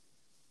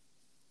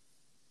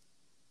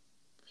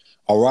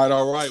All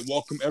right.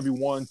 Welcome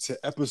everyone to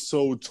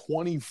episode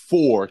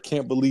 24.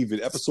 Can't believe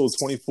it. Episode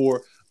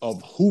 24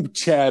 of Hoop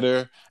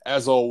Chatter.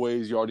 As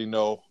always, you already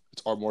know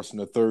it's Art Morrison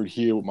III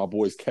here with my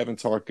boys Kevin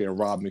Tarka and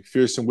Rob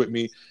McPherson with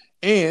me.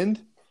 And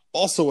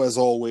also, as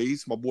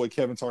always, my boy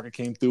Kevin Tarka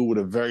came through with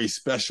a very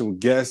special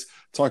guest.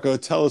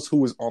 Tarka, tell us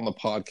who is on the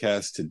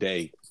podcast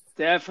today.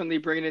 Definitely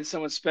bringing in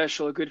someone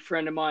special, a good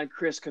friend of mine,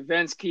 Chris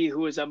Kovensky,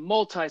 who is a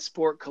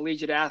multi-sport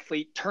collegiate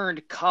athlete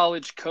turned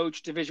college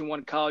coach, Division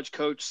I college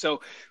coach.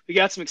 So we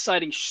got some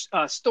exciting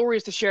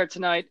stories to share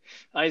tonight.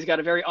 He's got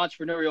a very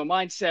entrepreneurial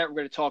mindset. We're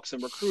going to talk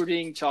some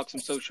recruiting, talk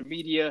some social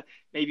media,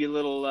 maybe a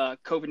little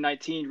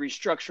COVID-19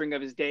 restructuring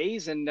of his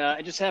days, and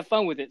just have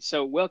fun with it.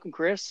 So welcome,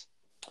 Chris.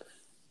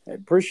 I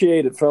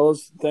appreciate it,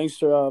 fellas. Thanks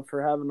for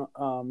having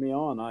me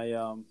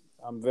on.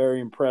 I'm very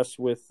impressed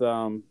with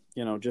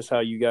just how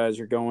you guys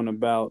are going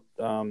about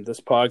this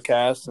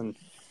podcast, and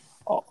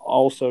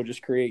also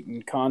just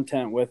creating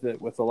content with it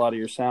with a lot of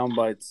your sound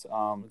bites.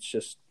 It's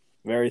just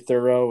very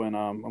thorough, and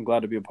I'm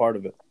glad to be a part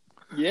of it.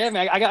 Yeah,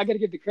 man, I got to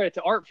give the credit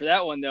to Art for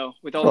that one though,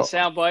 with all the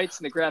sound bites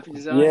and the graphic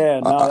design. Yeah,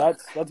 no,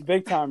 that's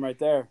big time right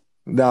there.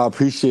 No, I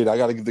appreciate it. I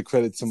got to give the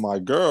credit to my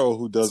girl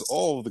who does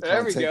all of the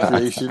content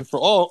creation for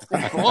all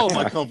of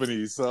my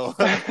companies. So,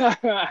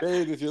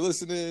 babe, if you're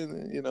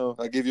listening,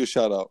 I give you a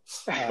shout out.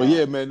 But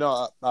yeah, man,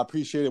 no, I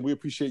appreciate it. We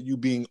appreciate you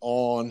being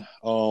on.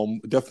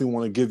 Definitely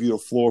want to give you the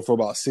floor for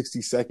about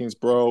 60 seconds,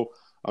 bro.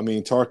 I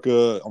mean,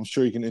 Tarka, I'm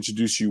sure he can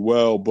introduce you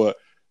well, but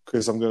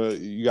Chris,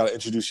 you got to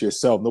introduce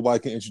yourself. Nobody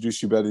can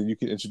introduce you better than you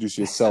can introduce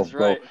yourself, That's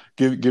right.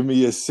 bro. Give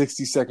me a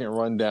 60-second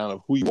rundown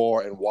of who you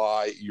are and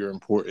why you're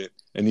important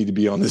and need to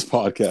be on this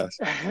podcast.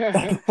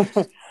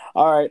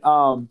 All right.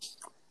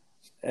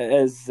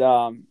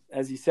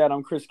 As you said,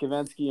 I'm Chris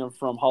Kovensky. I'm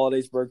from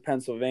Hollidaysburg,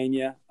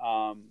 Pennsylvania.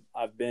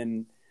 I've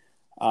been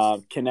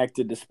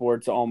connected to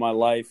sports all my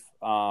life.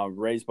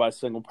 Raised by a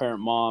single parent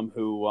mom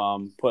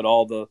who put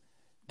all the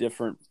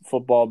different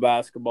football,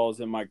 basketballs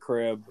in my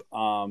crib.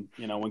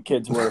 When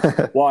kids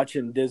were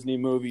watching Disney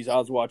movies, I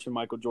was watching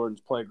Michael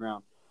Jordan's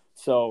Playground.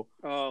 So,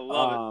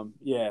 love it.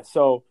 Yeah.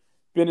 So,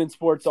 been in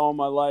sports all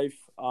my life.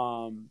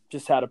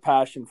 Just had a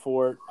passion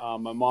for it.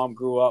 My mom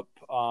grew up.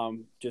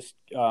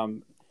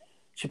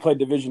 She played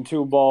Division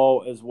II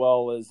ball as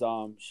well as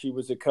she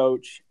was a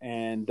coach,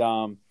 and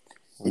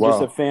we're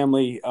just a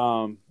family.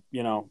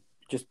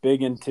 Just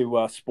big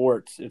into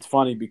sports. It's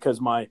funny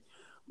because my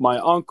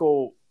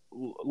uncle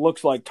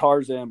looks like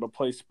Tarzan but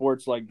plays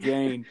sports like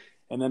Jane,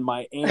 and then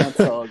my aunt's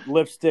a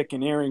lipstick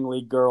and earring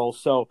league girl.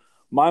 So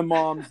my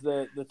mom's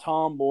the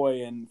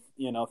tomboy, and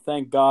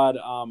thank God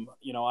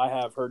I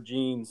have her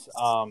genes,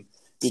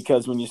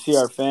 because when you see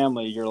our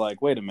family you're like,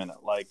 wait a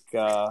minute, like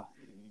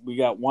we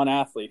got one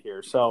athlete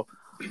here. So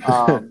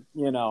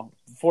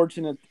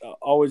fortunate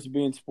always to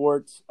be in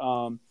sports.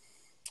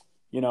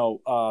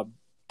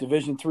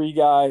 Division III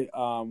guy,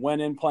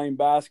 went in playing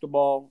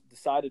basketball,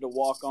 decided to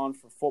walk on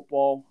for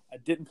football. I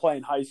didn't play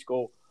in high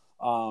school.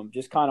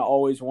 Just kind of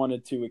always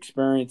wanted to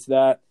experience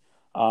that.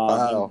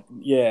 Wow.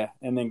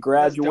 And then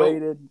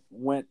graduated,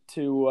 went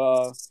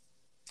to,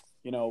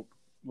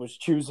 was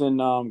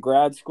choosing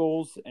grad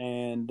schools,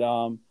 and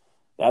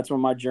that's when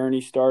my journey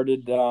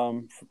started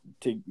the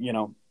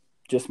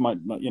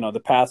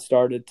path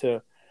started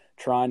to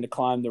trying to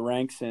climb the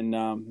ranks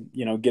and,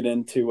 get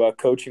into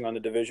coaching on the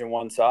Division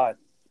I side.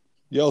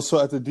 Yo,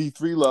 so at the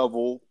D3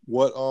 level,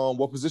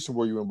 what position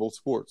were you in both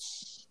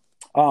sports?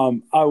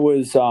 I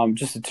was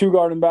just a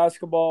two-guard in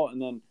basketball, and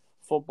then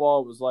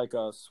football was like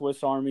a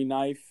Swiss Army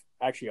knife.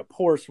 Actually, a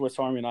poor Swiss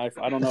Army knife.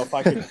 I don't know if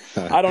I could.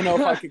 I don't know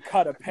if I could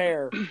cut a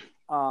pear.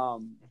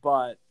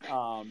 But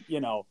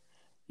holding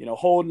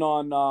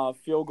on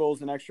field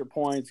goals and extra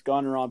points,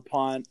 gunner on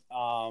punt.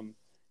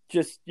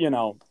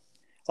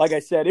 Like I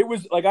said, it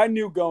was like I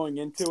knew going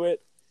into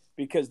it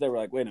because they were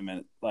like, wait a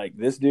minute, like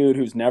this dude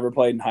who's never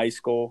played in high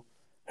school,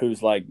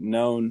 who's like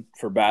known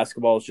for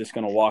basketball, is just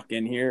going to walk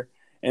in here,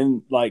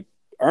 and like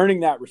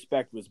earning that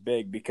respect was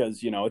big because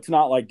it's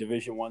not like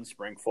Division I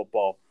spring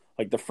football.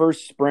 Like the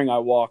first spring I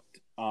walked,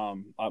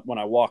 when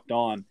I walked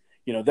on,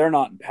 they're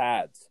not in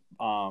pads,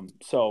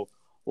 so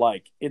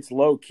like it's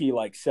low key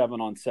like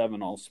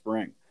 7-on-7 all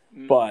spring.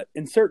 But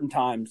in certain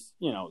times,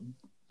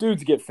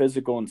 dudes get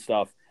physical and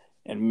stuff,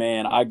 and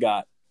man, I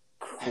got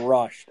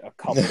crushed a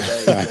couple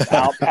days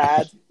without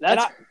pads.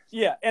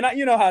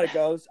 You know how it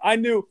goes. I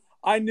knew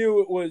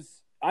it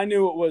was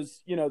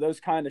those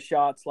kind of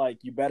shots,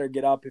 like you better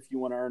get up if you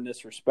want to earn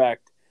this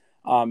respect.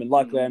 And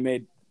luckily I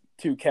made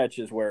 2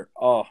 catches where,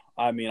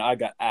 I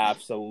got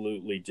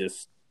absolutely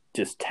just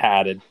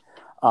tatted.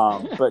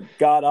 But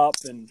got up,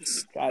 and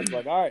guys were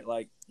like, all right,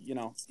 like,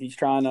 he's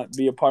trying to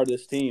be a part of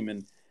this team.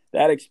 And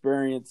that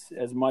experience,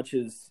 as much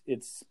as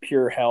it's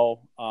pure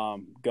hell,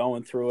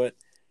 going through it,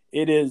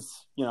 it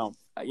is,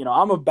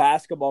 I'm a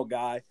basketball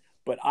guy,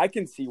 but I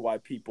can see why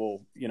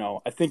people,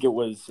 I think it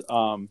was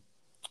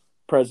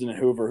President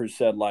Hoover who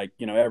said, like,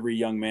 every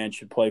young man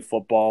should play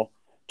football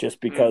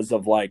just because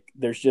of like,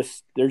 there's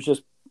just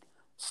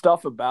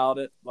stuff about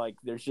it. Like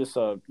there's just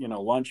a,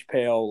 lunch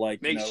pail,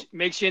 like,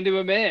 makes you into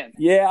a man.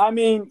 Yeah. I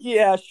mean,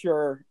 yeah,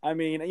 sure. I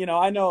mean,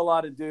 I know a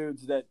lot of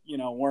dudes that,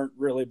 weren't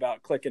really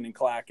about clicking and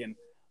clacking,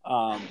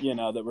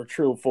 that were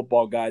true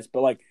football guys, but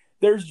like,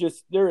 there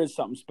is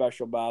something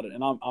special about it.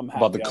 And I'm happy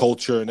about the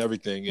culture and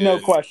everything. Yeah. No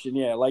question.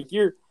 Yeah. Like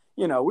we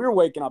were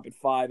waking up at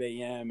 5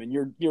 a.m. and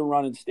you're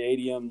running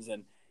stadiums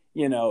and,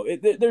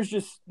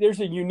 there's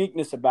a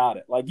uniqueness about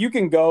it. Like you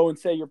can go and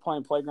say you're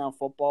playing playground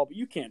football, but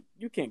you can't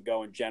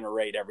go and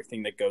generate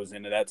everything that goes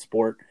into that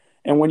sport.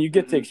 And when you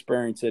get to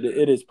experience it,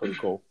 it is pretty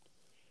cool.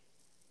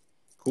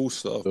 Cool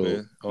stuff,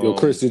 man. Yo,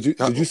 Chris, did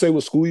you say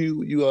what school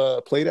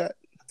you played at?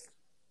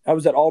 I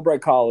was at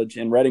Albright College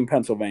in Reading,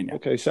 Pennsylvania.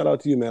 Okay, shout out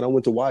to you, man. I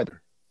went to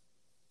Widener.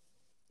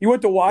 You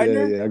went to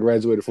Widener? Yeah, I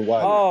graduated from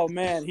Widener. Oh,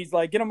 man. He's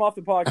like, get him off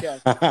the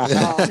podcast.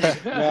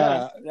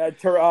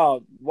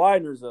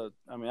 Widener's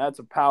that's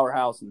a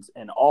powerhouse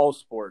in all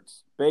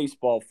sports,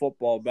 baseball,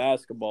 football,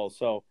 basketball.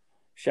 So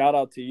shout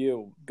out to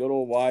you. Good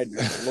old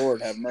Widener.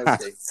 Lord have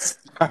mercy.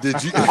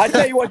 I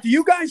tell you what, do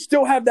you guys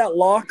still have that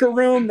locker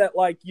room that,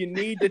 like, you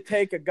need to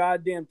take a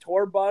goddamn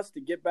tour bus to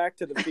get back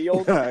to the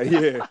field?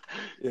 Yeah.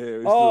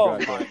 Oh,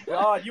 my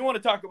God. You want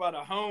to talk about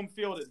a home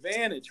field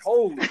advantage.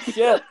 Holy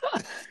shit.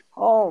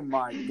 Oh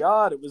my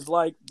God! It was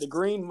like the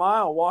Green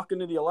Mile walking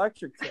to the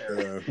electric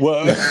chair.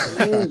 What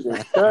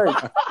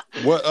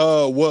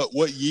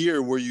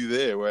year were you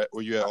there?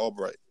 Were you at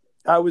Albright?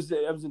 I was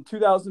in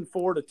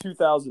 2004 to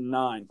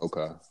 2009.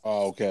 Okay.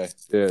 Oh, okay.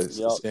 Yes.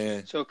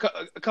 Yep. So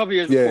a couple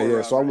years before.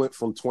 Yeah. So I went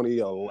from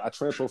I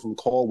transferred from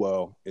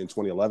Caldwell in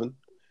 2011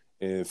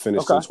 and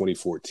finished in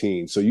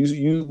 2014. So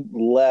you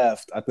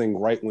left, I think,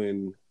 right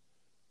when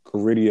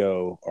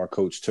Caridio, our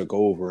coach, took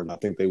over, and I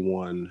think they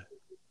won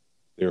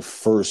their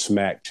first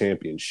MAC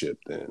championship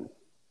then.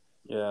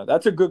 Yeah,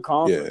 that's a good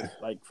conference. Yeah.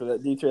 Like for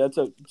that D3,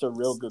 it's a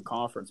real good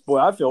conference. Boy,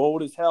 I feel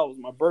old as hell. It was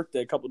my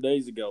birthday a couple of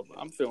days ago, but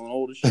I'm feeling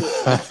old as shit.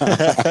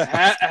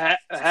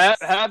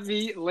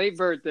 Happy late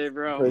birthday,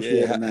 bro.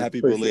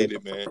 Happy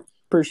belated, man.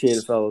 Appreciate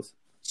it, fellas.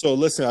 So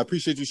listen, I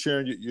appreciate you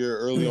sharing your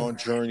early on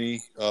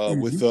journey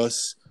with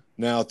us.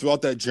 Now,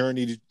 throughout that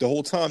journey, the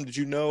whole time, did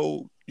you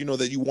know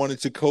that you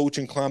wanted to coach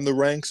and climb the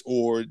ranks,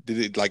 or did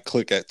it like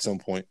click at some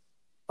point?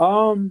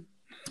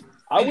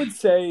 I would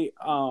say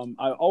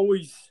I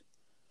always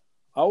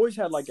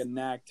had like a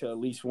knack to at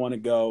least want to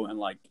go and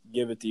like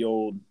give it the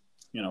old,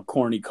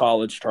 corny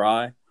college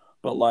try.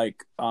 But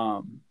like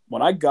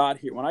when I got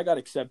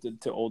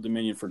accepted to Old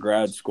Dominion for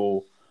grad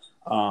school,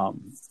 the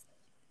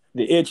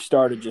itch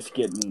started just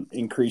getting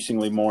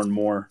increasingly more and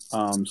more.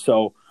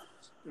 So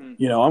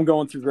I'm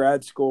going through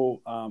grad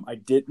school.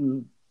 I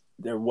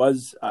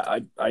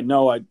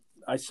know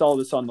I saw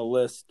this on the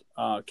list,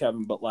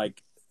 Kevin, but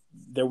like,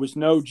 there was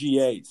no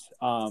GAs.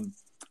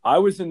 I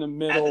was in the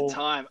middle. At the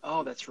time.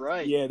 Oh, that's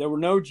right. Yeah, there were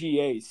no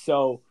GAs.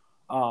 So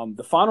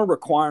the final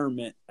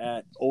requirement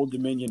at Old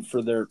Dominion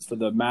for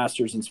the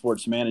Masters in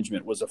Sports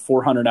Management was a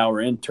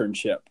 400-hour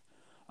internship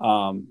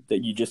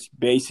that you just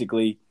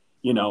basically,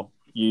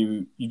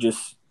 you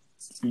just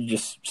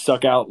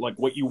suck out like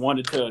what you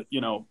wanted to,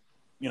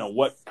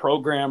 what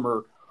program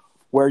or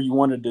where you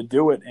wanted to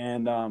do it.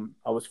 And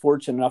I was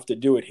fortunate enough to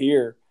do it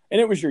here. And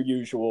it was your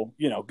usual,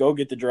 go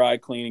get the dry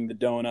cleaning, the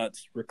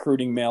donuts,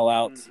 recruiting mail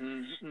outs.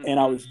 And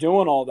I was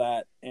doing all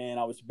that and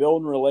I was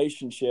building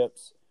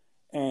relationships.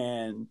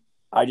 And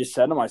I just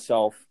said to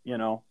myself,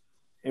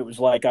 it was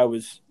like I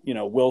was,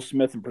 Will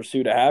Smith in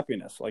Pursuit of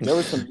Happiness. Like there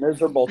was some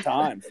miserable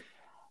times,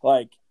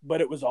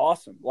 but it was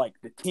awesome. Like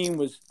the team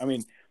was,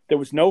 there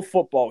was no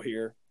football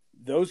here.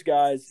 Those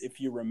guys, if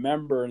you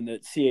remember in the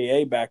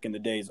CAA back in the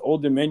days,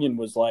 Old Dominion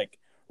was like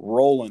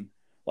rolling.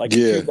 Like in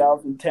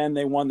 2010,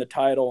 they won the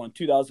title. In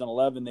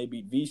 2011, they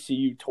beat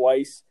VCU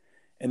twice,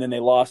 and then they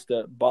lost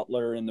to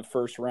Butler in the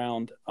first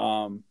round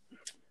of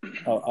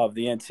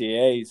the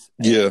NCAAs.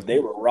 Yeah, they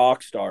were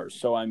rock stars.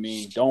 So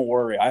don't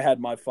worry, I had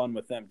my fun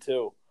with them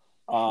too.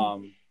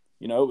 It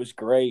was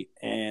great.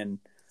 And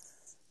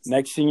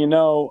next thing you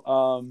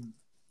know,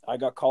 I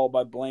got called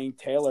by Blaine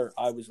Taylor.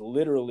 I was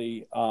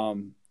literally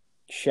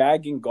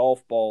shagging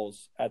golf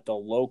balls at the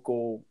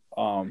local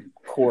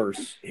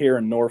course here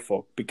in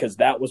Norfolk because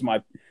that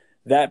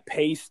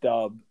pay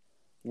stub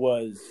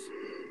was,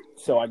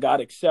 so I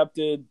got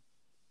accepted.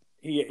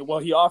 He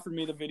offered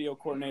me the video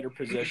coordinator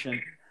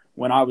position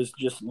when I was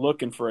just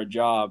looking for a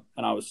job,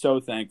 and I was so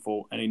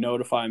thankful. And he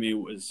notified me it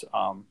was,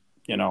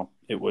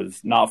 it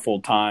was not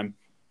full time,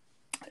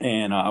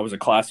 and I was a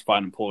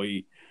classified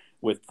employee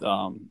with,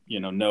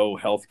 no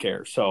health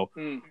care. So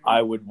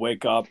I would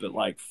wake up at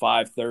like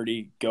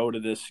 5:30, go to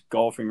this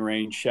golfing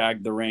range,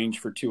 shag the range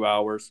for 2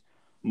 hours,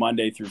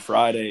 Monday through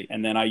Friday.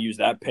 And then I use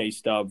that pay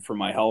stub for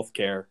my health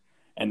care.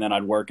 And then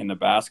I'd work in the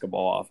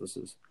basketball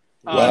offices.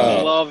 Wow.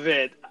 I love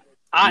it.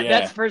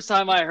 That's the first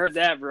time I heard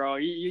that, bro.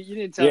 You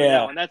didn't tell me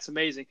that one. That's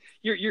amazing.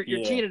 You're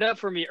teeing it up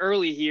for me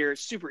early here.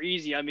 Super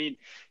easy.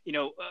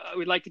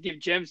 We'd like to give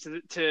gems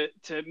to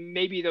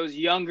maybe those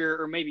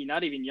younger or maybe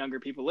not even younger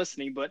people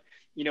listening, but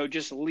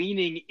just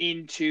leaning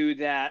into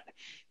that,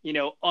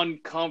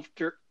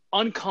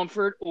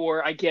 uncomfort,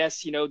 or I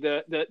guess,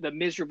 the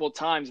miserable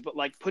times, but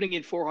like putting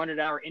in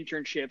 400-hour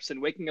internships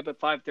and waking up at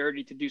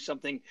 5:30 to do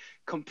something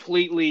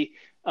completely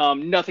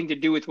nothing to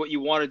do with what you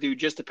want to do,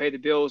 just to pay the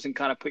bills and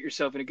kind of put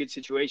yourself in a good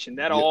situation.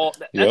 That's all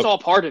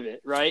part of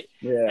it, right?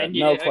 Yeah, and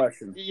no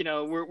question.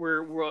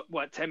 We're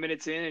what, 10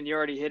 minutes in and you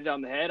already hit it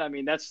on the head. I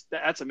mean, that's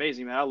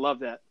amazing, man. I love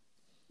that.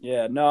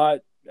 Yeah, no,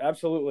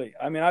 absolutely.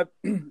 I mean,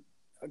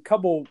 a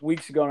couple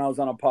weeks ago when I was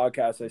on a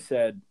podcast, I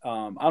said,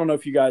 I don't know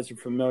if you guys are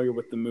familiar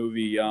with the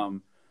movie A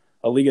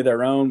League of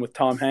Their Own with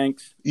Tom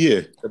Hanks.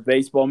 Yeah. The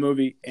baseball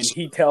movie. And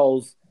he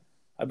tells,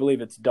 I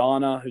believe it's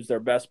Donna, who's their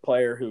best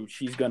player, who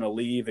she's going to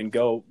leave and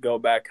go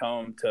back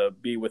home to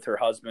be with her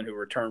husband who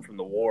returned from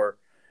the war.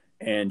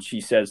 And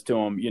she says to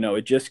him,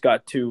 it just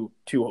got too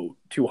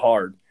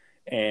hard.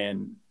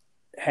 And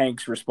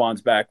Hanks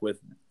responds back with,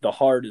 the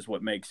hard is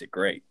what makes it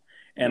great.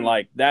 And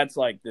like, that's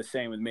like the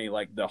same with me.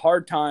 Like the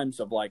hard times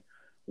of like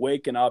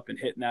waking up and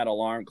hitting that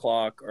alarm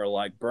clock, or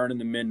like burning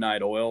the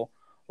midnight oil,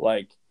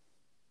 like,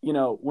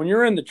 when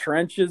you're in the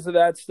trenches of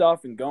that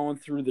stuff and going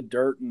through the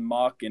dirt and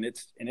muck, and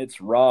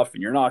it's rough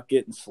and you're not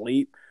getting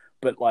sleep,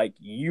 but like,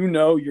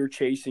 you're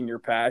chasing your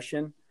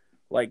passion.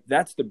 Like,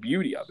 that's the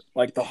beauty of it.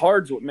 Like, the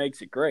hard's what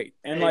makes it great.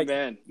 And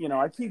Amen. like,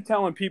 I keep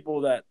telling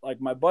people that,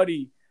 like, my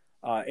buddy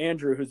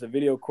Andrew, who's a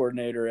video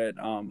coordinator at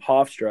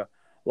Hofstra,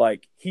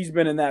 like, he's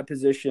been in that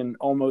position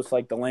almost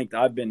like the length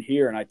I've been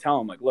here. And I tell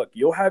him, like, look,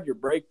 you'll have your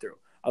breakthrough.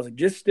 I was like,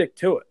 just stick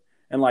to it.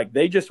 And like,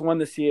 they just won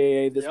the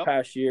CAA this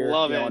past year.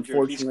 Love Andrew.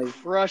 Unfortunately,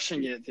 he's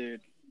crushing it,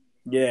 dude.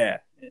 Yeah.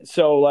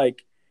 So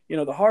like,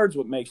 the hard's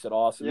what makes it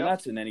awesome. Yep. And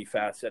that's in any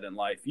facet in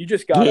life. You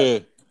just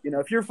gotta,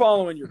 if you're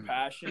following your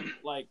passion,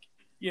 like,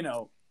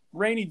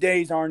 rainy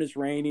days aren't as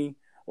rainy.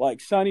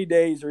 Like, sunny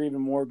days are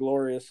even more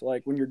glorious,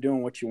 like when you're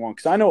doing what you want.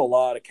 Because I know a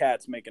lot of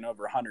cats making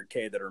over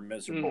 100K that are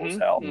miserable as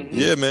hell. Mm-hmm.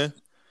 Yeah, man.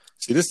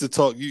 See, this is the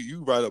talk.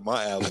 You right up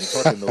my alley.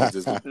 Talking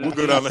noises. We'll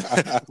go down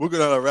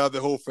a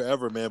rabbit hole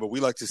forever, man. But we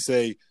like to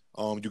say,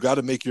 you got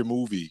to make your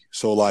movie.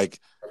 So, like,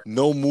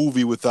 no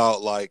movie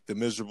without like the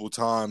miserable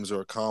times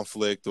or a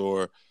conflict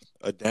or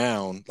a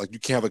down. Like, you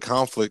can't have a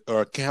conflict,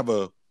 or can't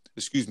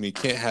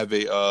have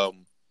a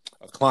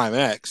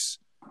climax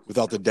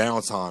without the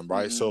downtime,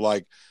 right? Mm-hmm. So,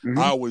 like,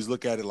 I always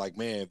look at it like,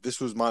 man, if this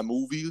was my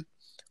movie,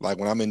 like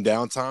when I'm in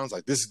downtimes,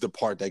 like, this is the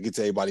part that gets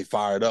everybody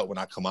fired up when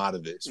I come out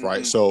of this,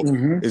 right? So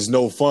it's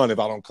no fun if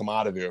I don't come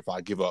out of here, if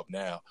I give up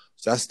now.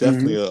 So that's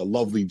definitely a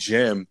lovely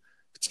gem.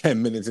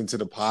 10 minutes into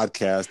the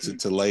podcast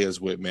to lay us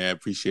with, man.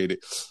 Appreciate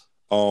it.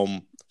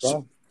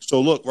 So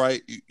look,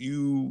 right,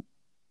 you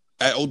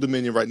at Old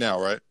Dominion right now,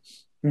 right?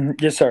 Mm-hmm.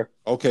 Yes, sir.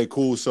 Okay,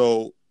 cool.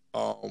 So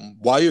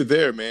while you're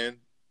there, man,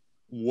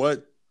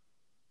 what's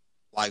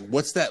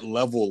that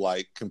level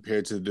like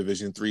compared to the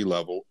Division III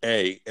level,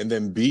 A? And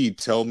then B,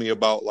 tell me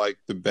about like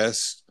some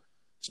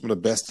of the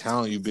best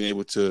talent you've been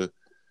able to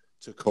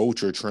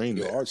coach or train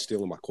there. You are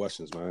stealing my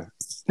questions, man.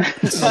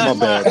 My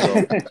bad,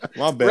 bro.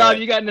 My bad. Rob,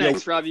 you got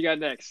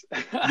next.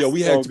 Yo,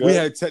 we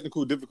had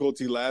technical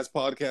difficulty last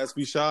podcast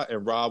we shot,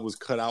 and Rob was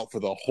cut out for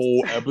the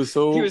whole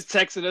episode. He was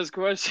texting us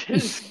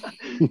questions.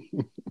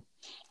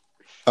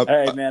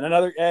 Hey, man,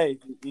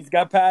 he's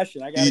got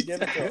passion. I gotta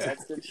give it to him.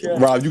 That's good shit.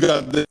 Rob, you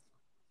got this.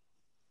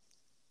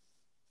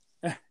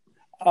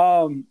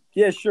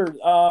 Yeah, sure.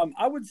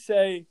 I would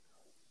say,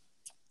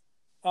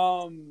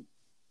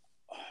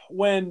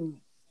 when,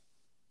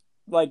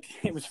 like,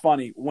 it was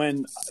funny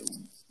when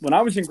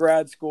I was in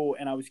grad school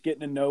and I was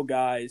getting to know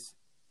guys,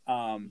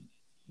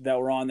 that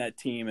were on that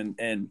team.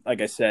 And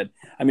like I said,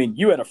 I mean,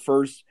 you had an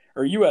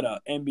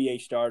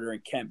NBA starter in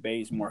Kent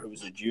Bazemore, who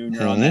was a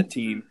junior on that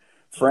team.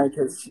 Frank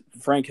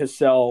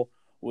Hassell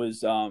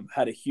was,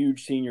 had a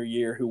huge senior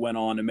year, who went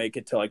on to make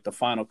it to like the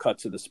final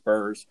cuts of the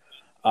Spurs.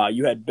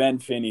 You had Ben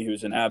Finney,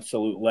 who's an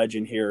absolute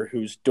legend here,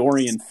 who's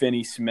Dorian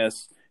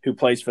Finney-Smith, who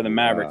plays for the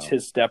Mavericks,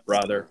 his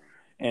stepbrother.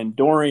 And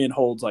Dorian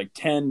holds like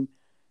 10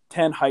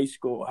 high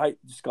school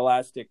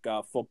scholastic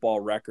football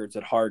records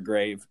at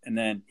Hargrave. And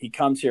then he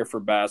comes here for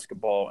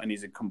basketball, and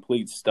he's a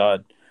complete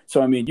stud.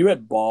 So, I mean, you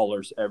had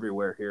ballers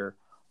everywhere here.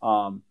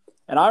 And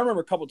I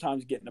remember a couple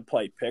times getting to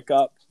play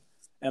pickup,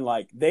 and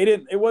like,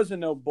 it wasn't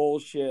no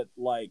bullshit,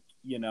 like,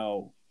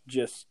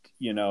 just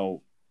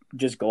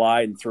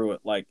gliding through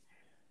it.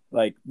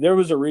 Like there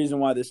was a reason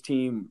why this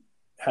team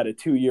had a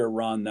 2-year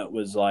run that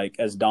was like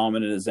as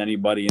dominant as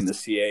anybody in the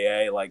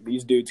CAA. Like,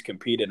 these dudes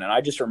competed, and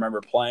I just remember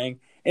playing.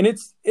 And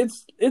it's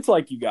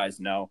like, you guys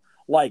know,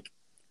 like,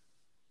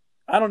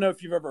 I don't know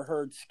if you've ever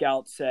heard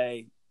scouts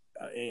say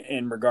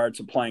in regards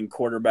to playing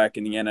quarterback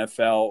in the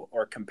NFL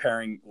or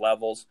comparing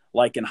levels,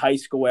 like in high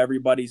school,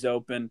 everybody's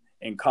open.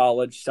 In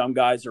college, some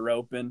guys are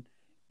open.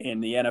 In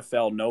the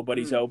NFL,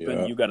 nobody's open.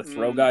 Yeah. You got to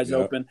throw guys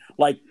open.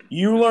 Like,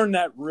 you learn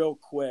that real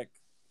quick,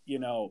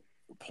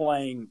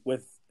 playing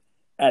with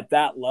at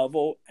that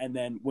level. And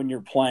then when you're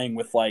playing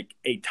with like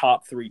a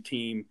top 3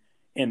 team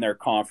in their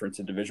conference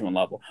at Division I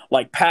level,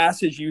 like,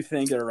 passes you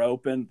think that are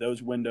open,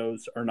 those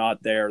windows are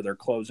not there. They're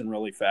closing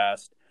really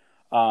fast.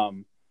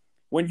 When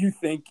you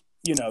think,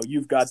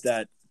 you've got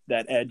that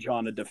edge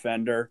on a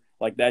defender,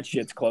 like that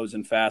shit's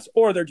closing fast,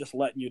 or they're just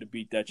letting you to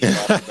beat that shit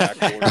off the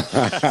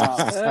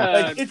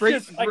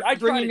backboard.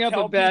 Bringing up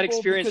a bad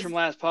experience from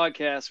last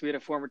podcast, we had a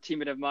former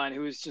teammate of mine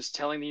who was just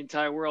telling the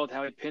entire world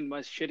how he pinned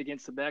my shit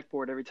against the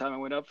backboard every time I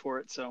went up for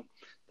it. So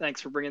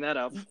thanks for bringing that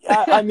up.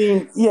 I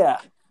mean, yeah.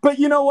 But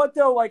you know what,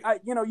 though? Like,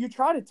 you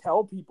try to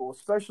tell people,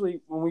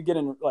 especially when we get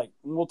in, like,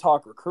 when we'll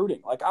talk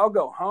recruiting. Like, I'll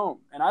go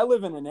home, and I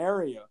live in an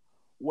area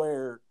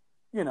where,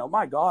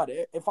 my God,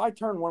 if I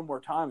turn one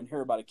more time and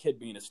hear about a kid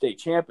being a state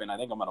champion, I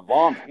think I'm going to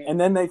vomit. And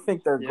then they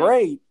think they're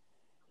great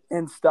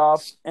and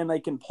stuff, and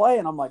they can play.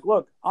 And I'm like,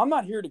 look, I'm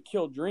not here to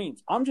kill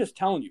dreams. I'm just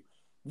telling you,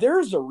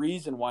 there's a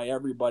reason why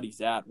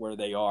everybody's at where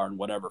they are in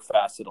whatever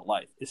facet of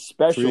life,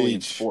 especially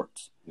in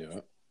sports.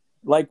 Yeah.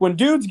 Like, when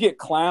dudes get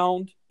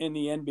clowned in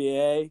the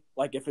NBA,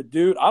 like, if a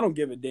dude, I don't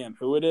give a damn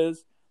who it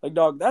is, like,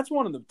 dog, that's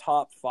one of the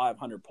top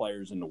 500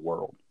 players in the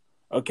world,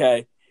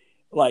 okay?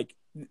 Like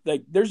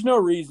there's no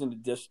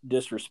reason to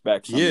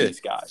disrespect some of these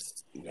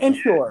guys. Yeah. And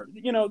sure,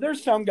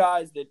 there's some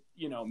guys that,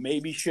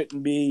 maybe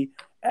shouldn't be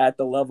at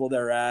the level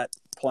they're at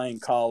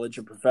playing college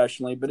or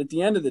professionally, but at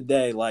the end of the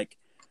day, like,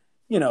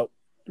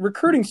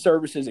 recruiting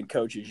services and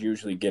coaches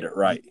usually get it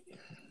right.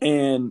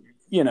 And,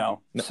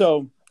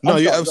 so... No,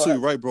 you're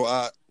absolutely right, bro.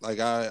 I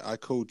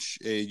coach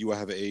AAU. I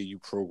have an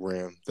AAU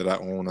program that I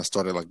own. I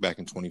started like back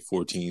in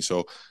 2014.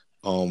 So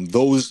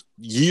those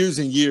years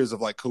and years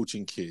of like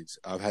coaching kids,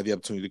 I've had the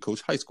opportunity to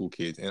coach high school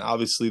kids. And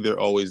obviously they're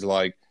always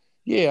like,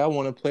 yeah, I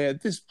want to play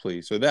at this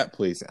place or that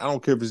place. I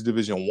don't care if it's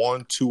Division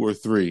 1, 2, or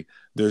 3.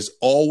 There's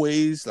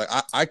always like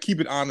I keep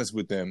it honest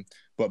with them,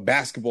 but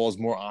basketball is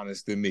more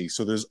honest than me.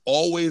 So there's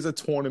always a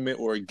tournament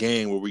or a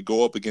game where we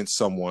go up against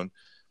someone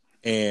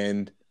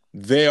and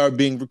they are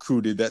being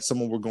recruited, that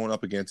someone we're going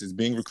up against is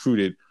being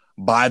recruited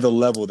by the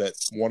level that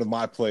one of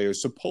my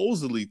players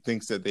supposedly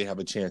thinks that they have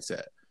a chance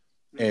at.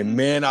 And,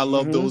 man, I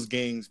love those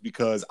games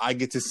because I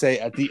get to say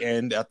at the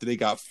end, after they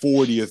got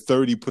 40 or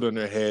 30 put on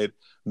their head,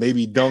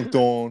 maybe dunked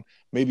on,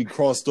 maybe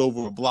crossed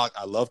over a block,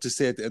 I love to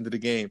say at the end of the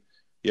game,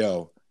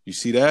 yo, you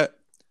see that?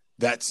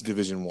 That's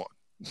Division 1.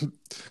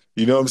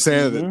 You know what I'm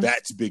saying?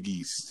 That's Big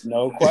East.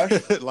 No question.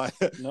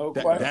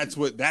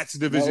 Question. That's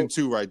Division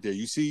 2 right there.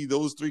 You see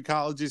those 3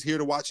 colleges here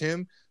to watch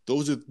him?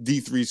 Those are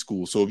D3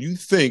 schools. So if you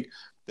think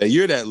that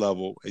you're that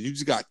level and you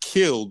just got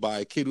killed by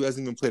a kid who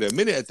hasn't even played a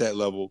minute at that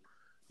level,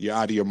 you're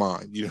out of your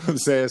mind. You know what I'm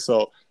saying?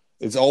 So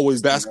it's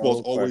always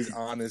basketball's always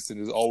honest, and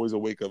there's always a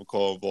wake-up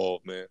call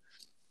involved, man.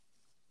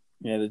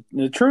 Yeah,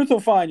 the truth will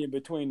find you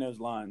between those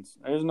lines.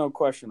 There's no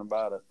question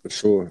about it. For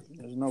sure.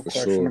 There's no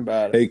question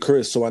about it. Hey,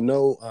 Chris, so I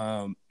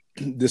know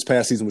this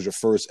past season was your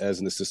first as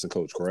an assistant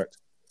coach, correct?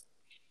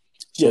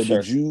 So yes,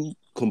 sir. Did you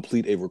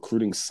complete a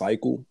recruiting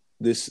cycle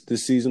this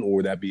season, or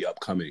would that be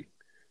upcoming?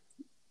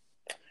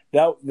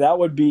 That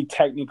would be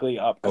technically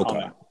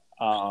upcoming.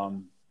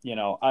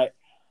 Okay.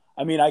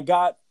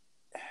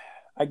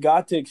 I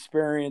got to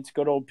experience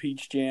good old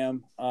Peach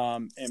Jam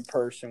in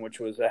person, which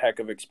was a heck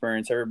of an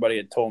experience. Everybody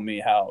had told me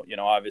how,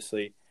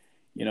 obviously,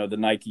 the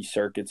Nike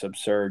circuit's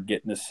absurd,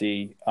 getting to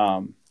see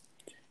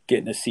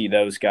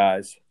those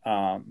guys,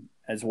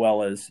 as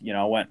well as,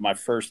 my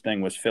first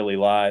thing was Philly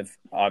Live.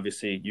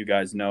 Obviously, you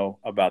guys know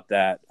about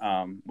that,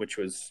 which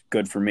was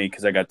good for me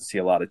because I got to see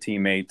a lot of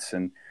teammates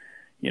and,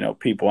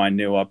 people I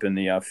knew up in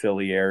the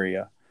Philly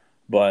area.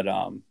 But,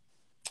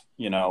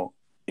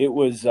 it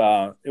was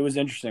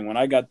interesting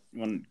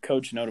when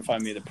Coach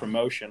notified me of the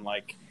promotion.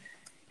 Like,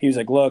 he was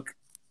like, "Look,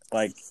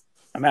 like,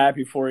 I'm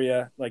happy for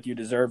you. Like, you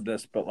deserve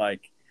this, but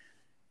like,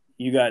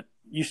 you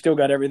still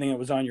got everything that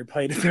was on your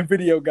plate as a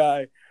video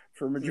guy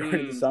for a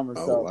majority of the summer."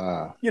 So,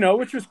 wow.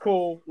 Which was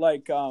cool.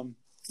 Like,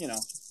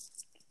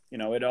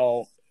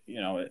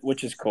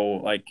 which is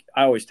cool. Like,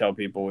 I always tell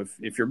people,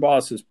 if your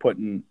boss is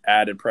putting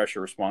added pressure,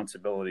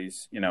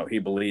 responsibilities, he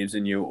believes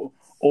in you,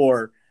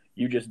 or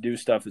you just do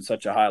stuff at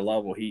such a high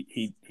level,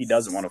 he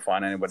doesn't want to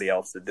find anybody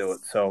else to do it.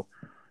 So,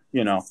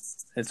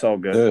 it's all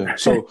good. Yeah.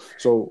 So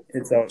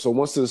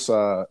once this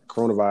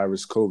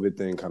coronavirus COVID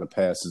thing kind of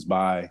passes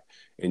by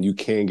and you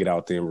can get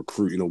out there and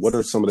recruit, what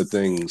are some of the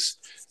things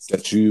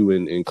that you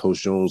and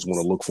Coach Jones want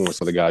to look for in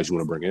some of the guys you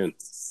want to bring in?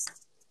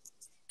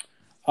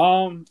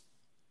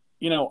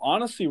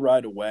 Honestly,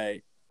 right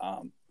away,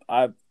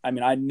 I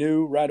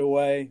knew right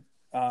away,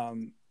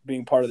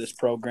 being part of this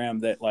program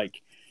that,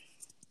 like,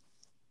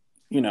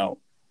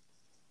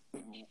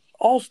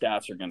 all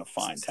staffs are going to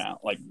find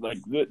talent. Like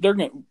they're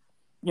going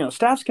to,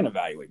 staffs can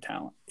evaluate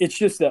talent. It's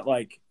just that,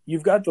 like,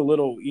 you've got the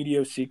little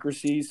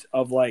idiosyncrasies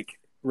of, like,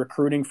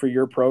 recruiting for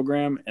your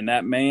program and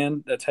that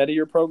man that's head of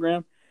your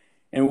program.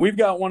 And we've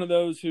got one of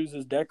those who's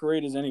as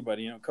decorated as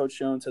anybody. Coach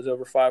Jones has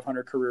over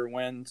 500 career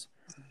wins.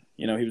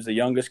 He was the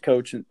youngest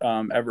coach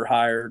ever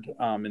hired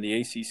in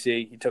the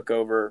ACC. He took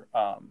over,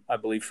 I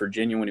believe,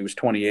 Virginia when he was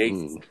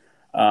 28.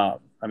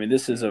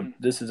 This is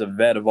a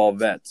vet of all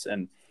vets,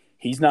 and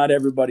he's not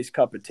everybody's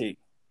cup of tea.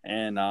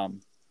 And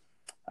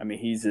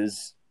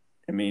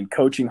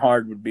coaching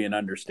hard would be an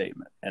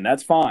understatement, and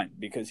that's fine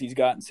because he's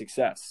gotten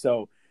success.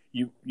 So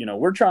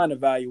we're trying to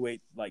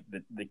evaluate, like,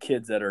 the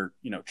kids that are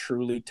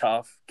truly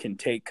tough, can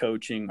take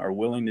coaching, are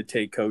willing to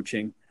take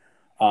coaching.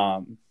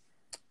 and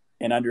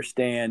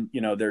understand,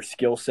 their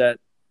skill set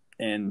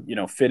and,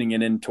 fitting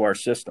it into our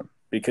system.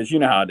 Because you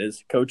know how it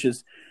is.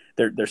 Coaches,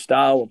 their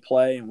style of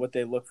play and what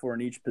they look for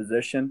in each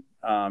position,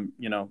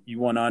 you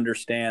want to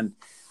understand,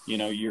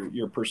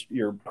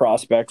 your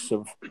prospects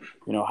of,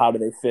 how do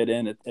they fit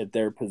in at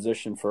their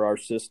position for our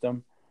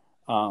system,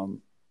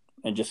 and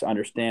just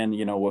understand,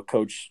 what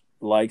coach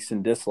likes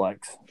and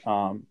dislikes.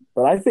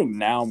 But I think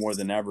now more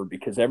than ever,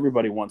 because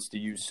everybody wants to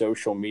use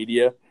social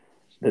media,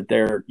 that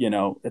they're,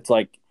 it's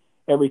like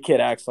every kid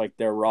acts like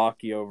they're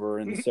Rocky over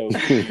in the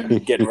social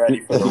getting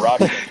ready for the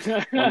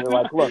Russians. And you're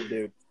like, look,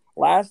 dude,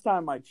 last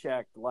time I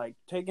checked, like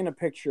taking a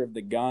picture of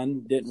the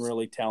gun didn't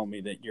really tell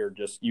me that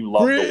you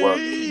love the work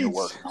and you're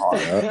working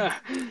hard.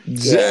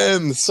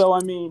 Gems. So,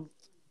 and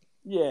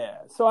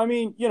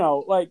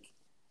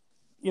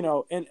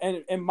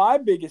my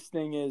biggest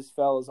thing is,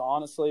 fellas,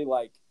 honestly,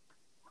 like,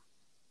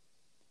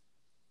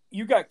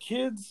 you got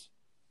kids,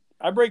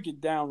 I break it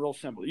down real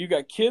simple. You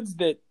got kids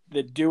that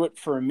do it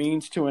for a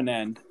means to an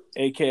end,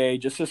 aka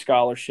just a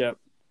scholarship,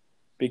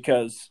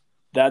 because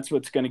that's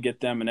what's going to get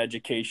them an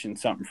education,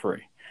 something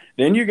free.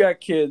 Then you got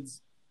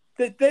kids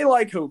that they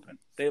like hooping.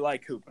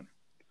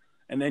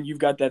 And then you've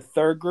got that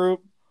third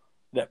group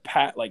that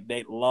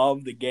they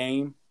love the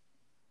game.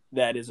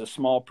 That is a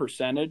small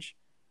percentage.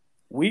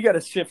 We got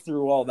to sift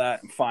through all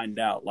that and find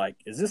out, like,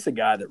 is this a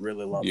guy that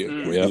really loves the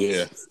game?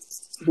 Yeah.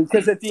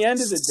 Because at the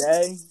end of the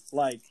day,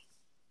 like,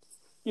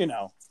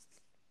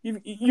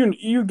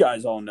 you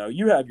guys all know,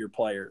 you have your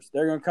players.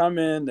 They're going to come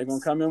in. They're going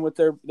to come in with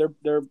their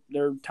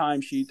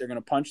timesheet. They're going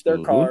to punch their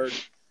card.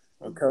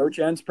 A coach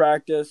ends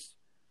practice.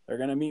 They're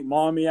going to meet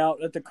mommy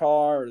out at the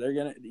car. Or they're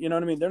going to, you know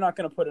what I mean? They're not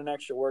going to put in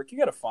extra work. You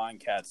got to find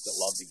cats that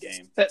love the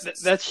game.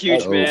 That's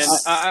huge, man.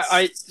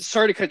 I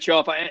sorry to cut you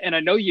off. And I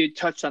know you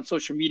touched on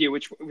social media,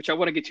 which I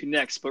want to get to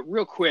next, but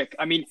real quick,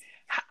 I mean,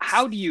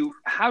 how do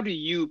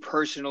you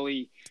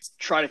personally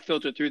try to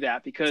filter through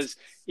that? Because,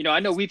 I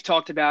know we've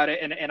talked about it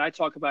and I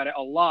talk about it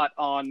a lot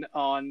on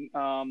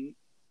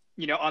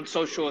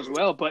social as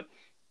well. But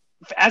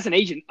as an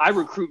agent, I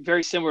recruit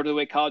very similar to the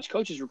way college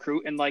coaches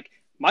recruit. And like,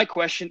 my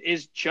question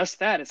is just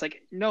that. It's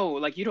like, no,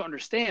 like, you don't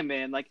understand,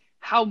 man. Like,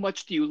 how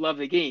much do you love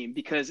the game?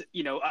 Because,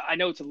 I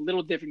know it's a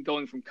little different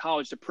going from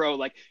college to pro.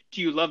 Like,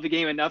 do you love the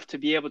game enough to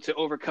be able to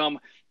overcome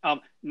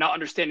not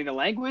understanding the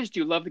language? Do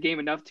you love the game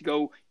enough to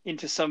go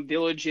into some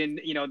village in,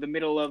 the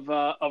middle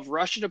of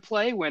Russia to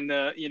play when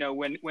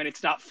when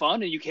it's not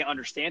fun and you can't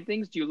understand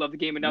things? Do you love the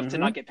game enough to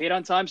not get paid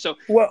on time? So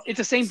it's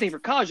the same thing for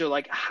college. Though.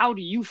 Like, how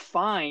do you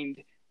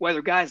find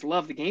whether guys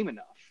love the game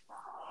enough?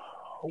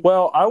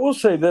 Well, I will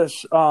say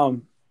this.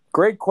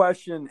 Great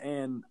question.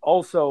 And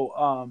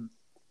also,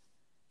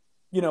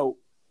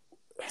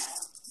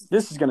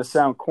 this is going to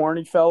sound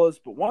corny, fellas,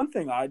 but one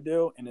thing I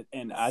do,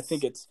 and I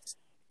think it's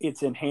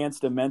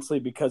enhanced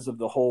immensely because of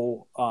the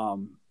whole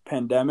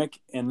pandemic,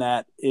 and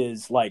that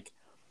is like,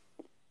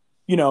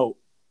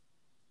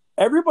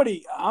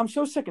 everybody, I'm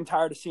so sick and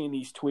tired of seeing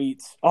these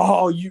tweets.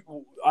 Oh,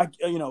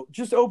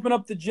 just open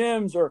up the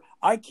gyms, or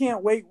I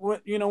can't wait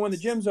when the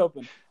gym's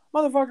open.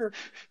 Motherfucker,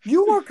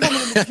 you weren't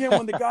coming in the gym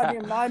when the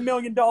goddamn $9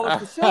 million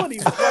facility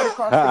was right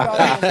across the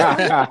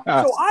goddamn street.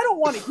 So I don't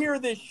want to hear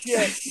this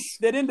shit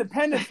that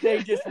Independence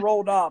Day just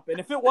rolled up, and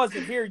if it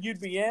wasn't here,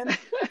 you'd be in.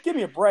 Give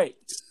me a break.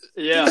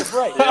 Yeah. Give me a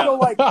break. So,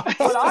 like,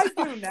 what I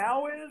do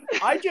now is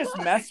I just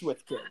mess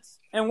with kids.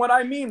 And what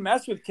I mean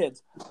mess with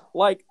kids,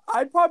 like,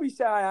 I'd probably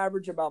say I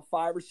average about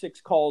 5 or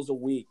 6 calls a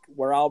week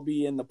where I'll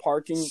be running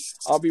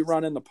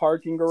the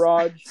parking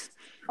garage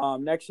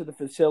next to the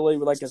facility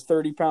with like a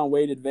 30-pound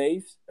weighted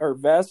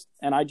vest,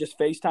 and I just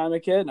FaceTime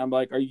a kid, and I'm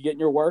like, "Are you getting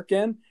your work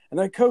in?" And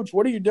they're like, "Coach,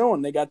 what are you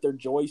doing?" They got their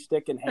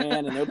joystick in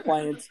hand, and they're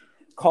playing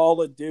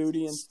Call of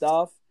Duty and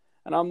stuff.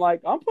 And I'm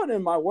like, "I'm putting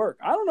in my work.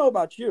 I don't know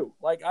about you.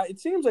 Like, it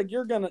seems like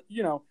you're gonna,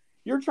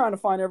 you're trying to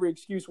find every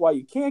excuse why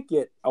you can't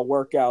get a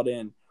workout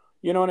in.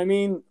 You know what I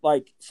mean?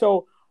 Like,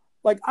 so,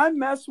 like, I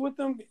mess with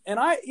them, and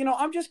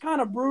I'm just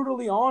kind of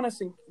brutally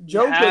honest and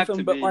joke with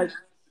them, but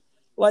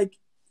like,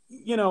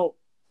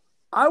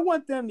 I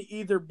want them to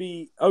either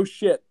be, oh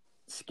shit,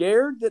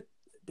 scared that,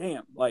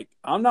 damn, like,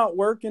 I'm not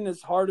working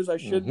as hard as I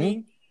should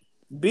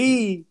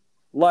be,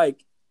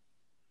 like,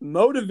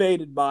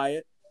 motivated by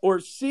it, or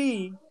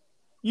C,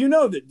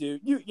 that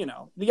dude,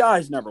 the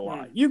eyes never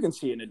lie. You can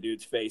see in a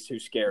dude's face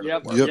who's scared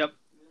of work. Yep.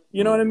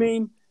 You know what I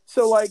mean?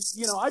 So, like,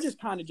 I just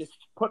kind of just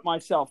put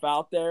myself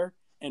out there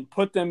and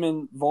put them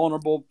in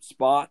vulnerable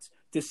spots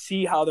to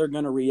see how they're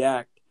going to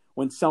react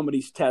when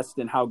somebody's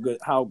testing how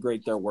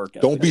great their work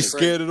is. Don't be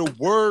scared of the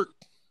work.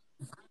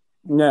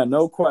 Yeah,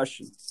 no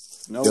question.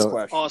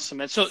 Question. Awesome,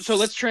 man. So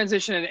let's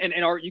transition,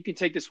 and Art, you can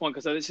take this one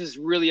because this is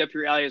really up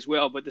your alley as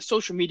well. But the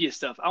social media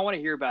stuff, I want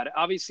to hear about it.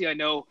 Obviously, I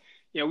know,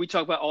 we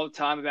talk about all the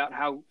time about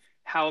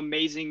how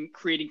amazing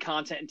creating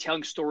content and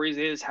telling stories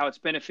is, how it's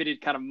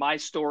benefited kind of my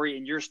story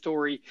and your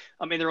story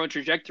in their own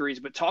trajectories.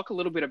 But talk a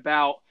little bit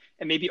about,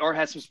 and maybe Art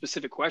has some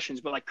specific questions,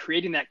 but like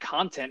creating that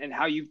content and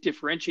how you've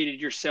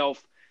differentiated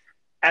yourself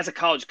as a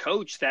college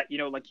coach that,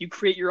 like, you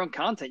create your own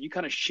content, you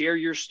kind of share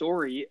your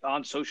story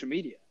on social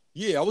media.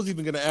 Yeah, I was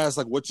even going to ask,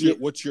 like, what's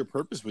your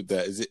purpose with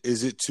that?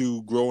 Is it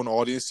to grow an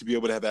audience to be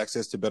able to have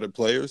access to better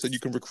players that you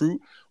can recruit,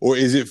 or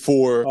is it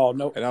for? Oh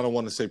no, and I don't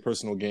want to say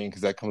personal gain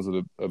because that comes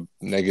with a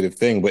negative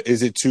thing. But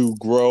is it to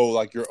grow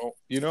like your own,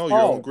 your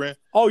own brand?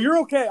 Oh, you're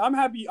okay. I'm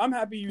happy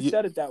you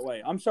said it that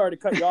way. I'm sorry to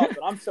cut you off,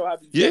 but I'm so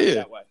happy you said it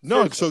that way.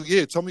 No,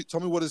 seriously. So tell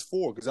me what it's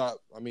for, because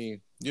I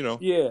mean,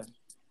 Yeah,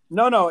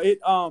 no, it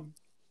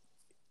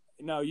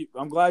no,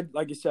 I'm glad.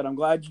 Like you said, I'm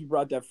glad you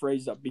brought that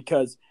phrase up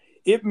because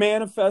it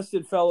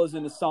manifested, fellas,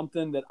 into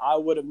something that I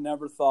would have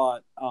never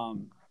thought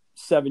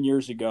 7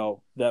 years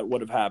ago that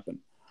would have happened.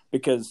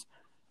 Because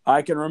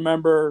I can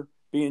remember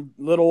being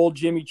little old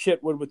Jimmy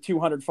Chitwood with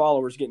 200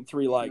 followers getting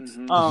 3 likes.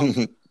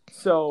 Mm-hmm.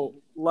 So,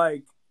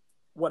 like,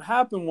 what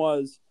happened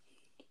was,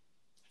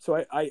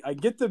 so I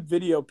get the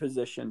video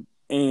position,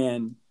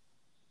 and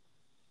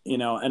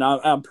and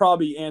I'm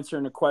probably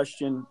answering a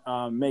question,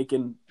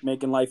 making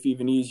life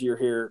even easier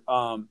here.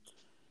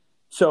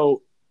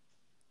 So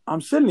I'm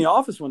sitting in the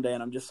office one day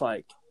and I'm just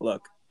like,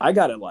 look, I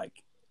got to like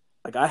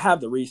I have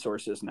the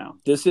resources now.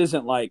 This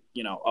isn't like,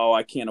 oh,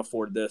 I can't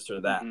afford this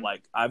or that. Mm-hmm.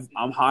 Like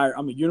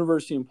I'm a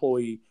university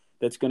employee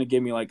that's going to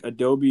give me like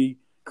Adobe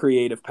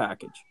Creative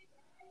Package.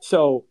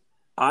 So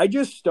I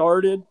just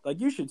started, like,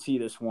 you should see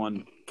this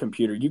one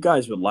computer. You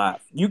guys would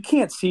laugh. You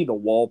can't see the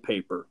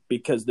wallpaper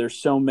because there's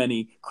so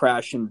many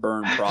crash and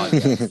burn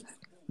projects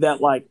that,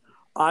 like,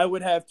 I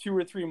would have 2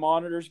 or 3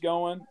 monitors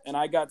going, and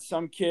I got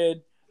some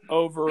kid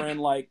over in,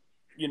 like,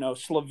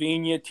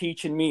 Slovenia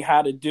teaching me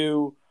how to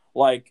do,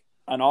 like,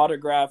 an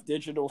autograph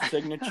digital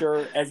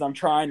signature as I'm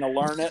trying to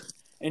learn it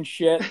and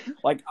shit.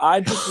 Like, I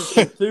just was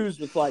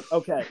enthused with, like,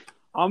 okay,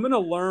 I'm going to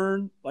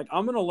learn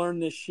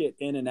this shit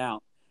in and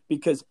out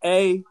because,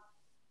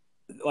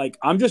 like,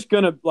 I'm just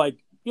going to, like,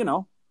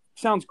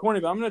 sounds corny,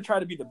 but I'm going to try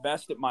to be the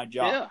best at my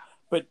job. Yeah.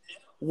 But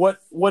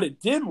what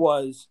it did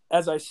was,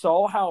 as I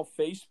saw how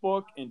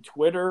Facebook and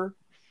Twitter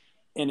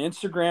and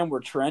Instagram were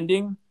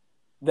trending,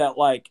 that,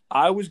 like,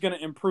 I was going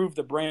to improve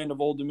the brand of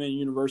Old Dominion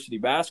University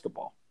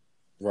basketball.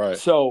 Right.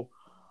 So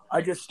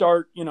I just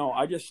start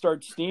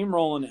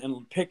steamrolling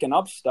and picking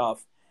up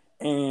stuff.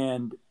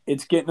 And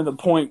it's getting to the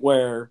point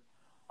where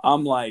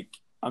I'm like,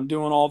 I'm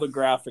doing all the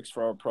graphics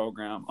for our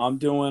program. I'm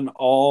doing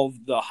all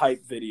the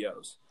hype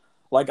videos.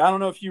 Like, I don't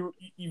know if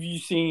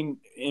you've seen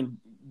in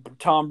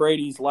Tom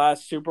Brady's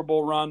last Super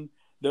Bowl run,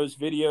 those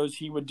videos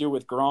he would do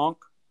with Gronk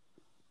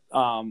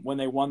when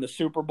they won the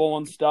Super Bowl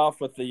and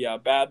stuff with the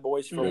Bad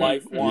Boys for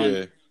Life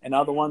one and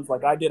other ones.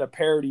 Like, I did a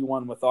parody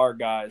one with our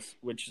guys,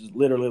 which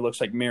literally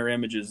looks like mirror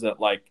images that,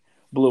 like,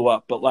 blew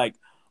up. But, like,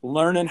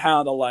 learning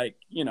how to, like,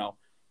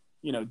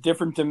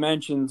 different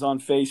dimensions on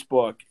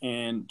Facebook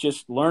and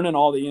just learning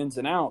all the ins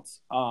and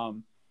outs.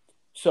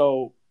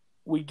 So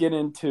we get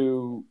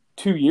into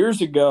 2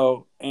 years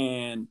ago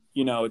and,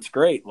 it's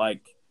great.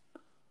 Like,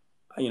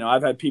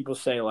 I've had people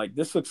say, like,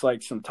 this looks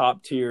like some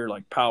top tier,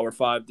 like, Power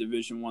 5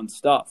 Division I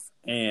stuff.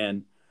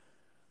 And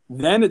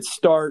then it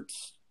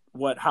starts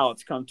how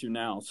it's come to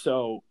now.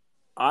 So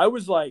I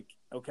was like,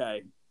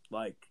 okay,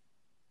 like,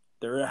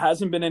 there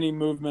hasn't been any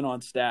movement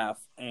on staff,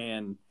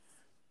 and,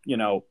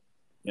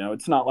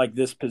 it's not like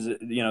this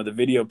the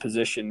video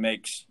position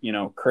makes,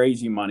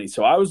 crazy money.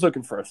 So I was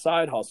looking for a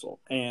side hustle.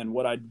 And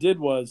what I did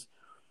was,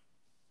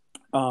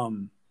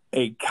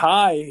 a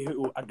guy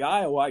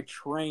who I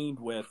trained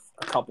with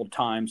a couple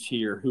times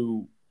here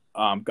who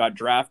got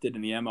drafted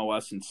in the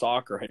MLS in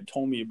soccer had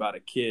told me about a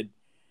kid.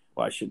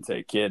 Well, I shouldn't say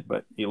a kid,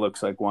 but he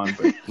looks like one,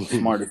 but he's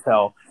smart as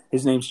hell.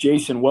 His name's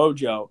Jason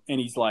Wojo, and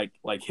he's like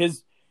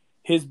his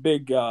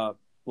big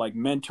like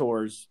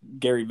mentors,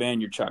 Gary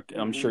Vaynerchuk.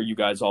 I'm sure you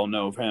guys all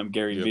know of him,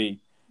 Gary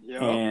V.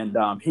 Yep.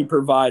 And he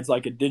provides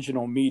like a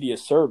digital media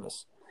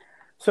service.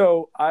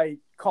 So I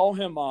call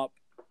him up,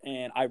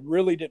 and I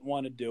really didn't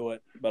want to do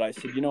it, but I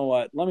said, you know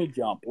what? Let me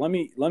jump. Let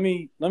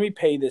me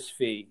pay this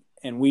fee.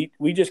 And we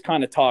just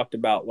kind of talked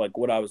about, like,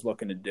 what I was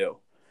looking to do.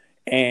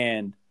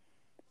 And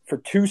for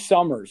 2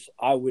 summers,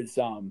 I was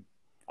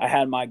I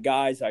had my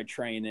guys I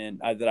train in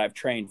that I've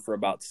trained for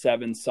about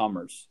 7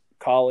 summers.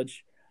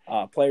 College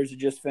players who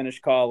just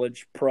finished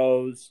college,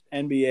 pros,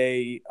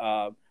 NBA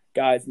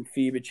guys in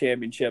FIBA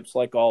championships,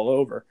 like, all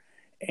over.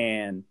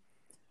 And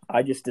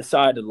I just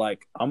decided,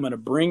 like, I'm going to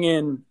bring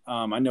in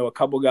I know a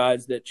couple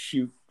guys that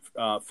shoot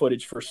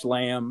footage for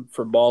Slam,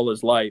 for Ball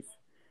is Life.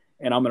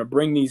 And I'm going to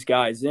bring these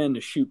guys in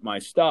to shoot my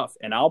stuff,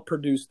 and I'll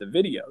produce the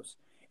videos.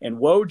 And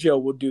Wojo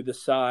will do the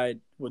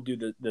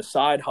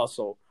side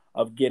hustle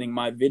of getting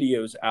my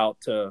videos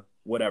out to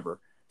whatever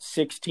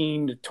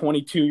 16 to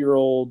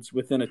 22-year-olds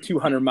within a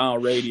 200-mile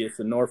radius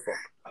in Norfolk.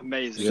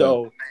 Amazing.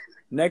 So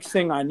next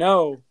thing I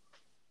know,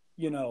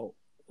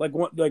 like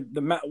one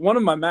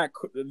of my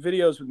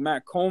videos with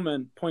Matt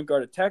Coleman, point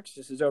guard at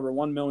Texas, is over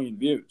 1 million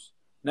views.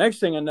 Next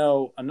thing I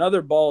know,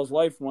 another Ball is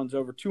Life one's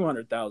over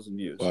 200,000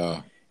 views.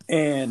 Wow.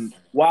 And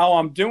while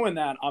I'm doing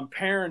that, I'm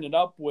pairing it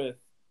up with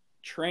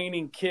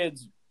training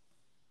kids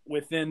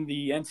within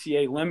the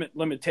NCAA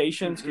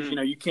limitations, because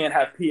you can't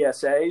have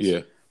PSAs.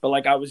 Yeah. But,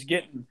 like, I was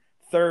getting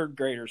 3rd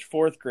graders,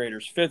 4th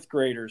graders, 5th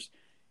graders,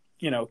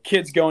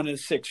 kids going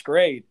into 6th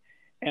grade.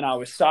 and I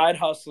was side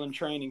hustling,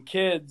 training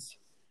kids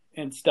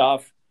and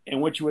stuff,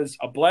 and which was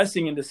a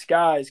blessing in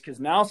disguise because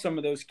now some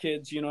of those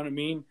kids, you know what I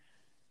mean?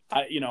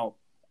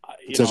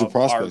 Potential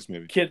prospects,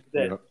 maybe. Kids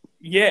that,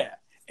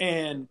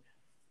 and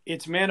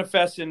it's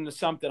manifested into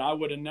something I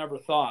would have never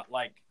thought.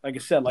 Like I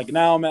said, like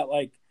now I'm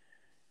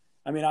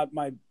at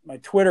my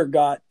Twitter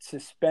got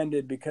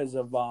suspended because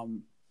of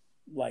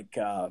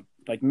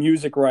like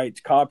music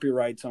rights,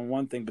 copyrights on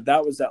one thing, but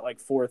that was at like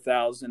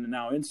 4,000, and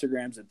now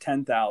Instagram's at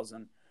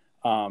 10,000.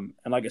 And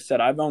like I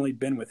said, I've only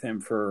been with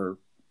him for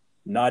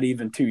not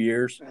even 2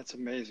 years. That's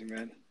amazing,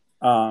 man.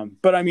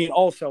 But I mean,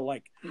 also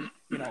like,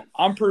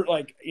 I'm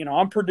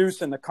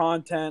producing the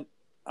content,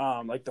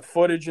 like the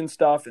footage and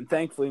stuff. And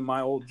thankfully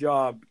my old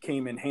job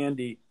came in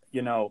handy,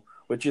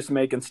 with just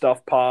making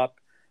stuff pop.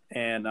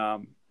 And,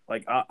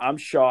 I'm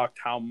shocked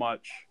how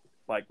much,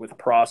 like, with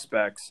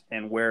prospects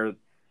and where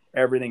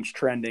everything's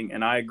trending.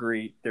 And I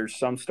agree, there's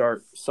some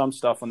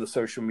stuff on the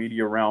social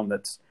media realm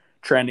that's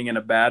trending in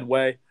a bad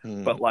way.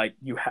 But like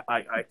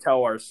I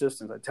tell our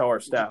assistants, I tell our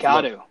staff,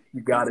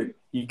 you got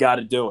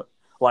to do it.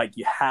 Like,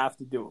 you have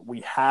to do it.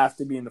 We have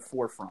to be in the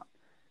forefront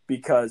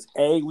because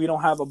we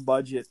don't have a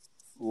budget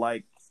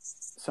like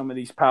some of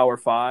these Power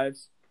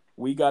Fives.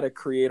 We got to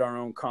create our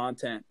own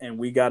content, and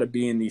we got to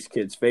be in these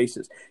kids'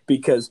 faces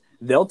because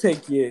they'll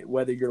take you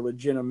whether you're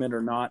legitimate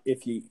or not.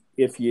 If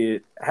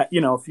you're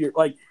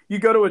like, you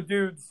go to a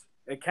dude's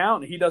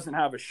account and he doesn't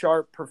have a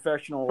sharp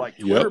professional like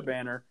Twitter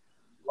banner.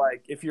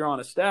 Like, if you're on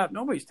a staff,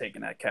 nobody's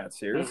taking that cat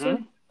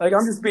seriously. Like,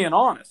 I'm just being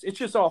honest. It's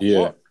just off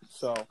look.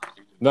 So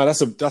no,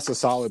 that's a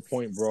solid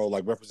point, bro.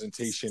 Like,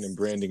 representation and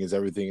branding is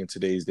everything in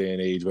today's day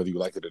and age, whether you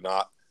like it or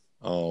not.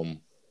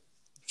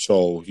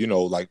 So,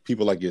 like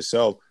people like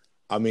yourself,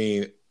 I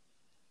mean,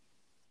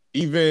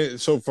 even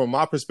so from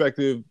my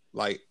perspective,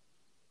 like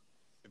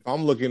if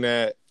I'm looking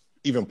at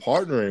even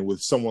partnering with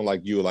someone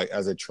like you, like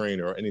as a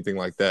trainer or anything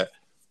like that,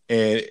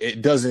 and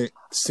it doesn't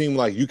seem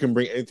like you can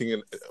bring anything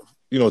in,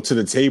 to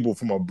the table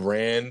from a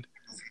brand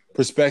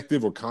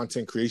perspective or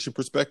content creation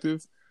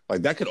perspective,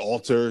 like that could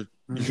alter,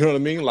 you know what I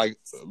mean? Like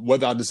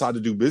whether I decide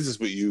to do business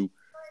with you,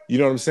 you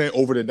know what I'm saying,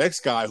 over the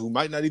next guy who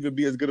might not even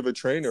be as good of a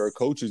trainer or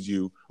coach as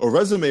you, or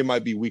resume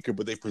might be weaker,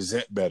 but they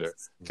present better.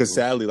 Because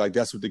sadly, like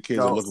that's what the kids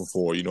are looking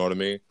for. You know what I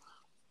mean?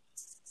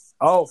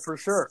 Oh, for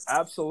sure.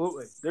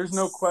 Absolutely. There's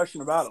no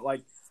question about it.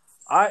 Like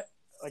I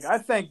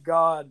thank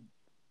God.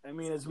 I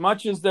mean, as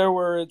much as there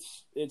were,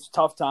 it's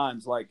tough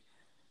times like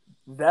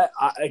that.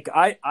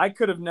 I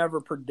could have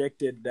never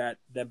predicted that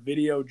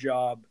video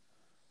job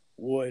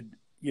would,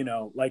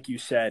 like you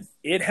said,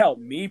 it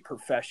helped me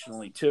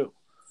professionally too.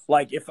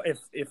 Like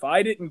if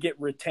I didn't get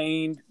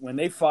retained when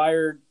they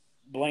fired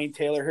Blaine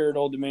Taylor here at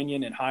Old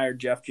Dominion and hired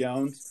Jeff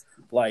Jones,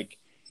 like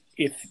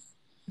if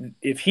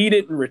he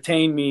didn't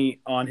retain me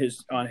on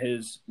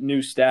his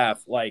new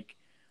staff, like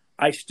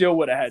I still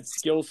would have had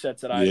skill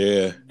sets that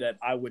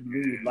I would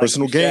need. Like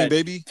personal gain,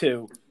 baby.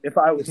 Too. If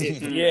I was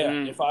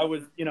if I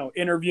was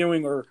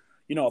interviewing or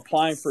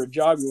applying for a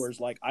job of yours,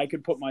 like I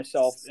could put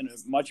myself in a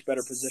much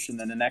better position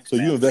than the next. So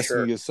you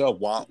invested in yourself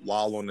while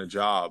on the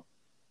job.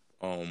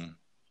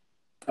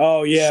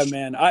 Oh yeah,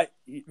 man.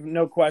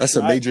 No question. That's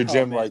a major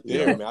gem right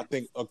there, man. I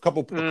think a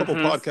couple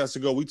podcasts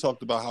ago we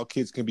talked about how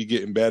kids can be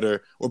getting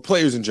better, or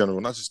players in general,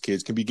 not just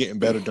kids, can be getting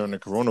better during the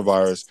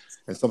coronavirus.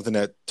 And something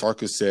that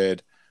Tarkus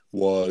said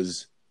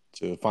was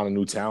to find a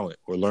new talent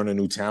or learn a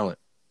new talent.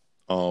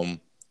 There's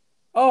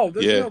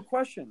no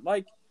question.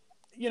 Like,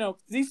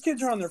 these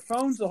kids are on their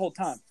phones the whole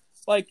time.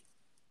 Like,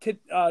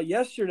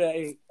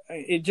 yesterday,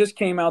 it just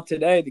came out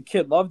today. The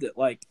kid loved it.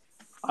 Like,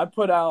 I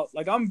put out,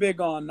 like, I'm big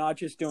on not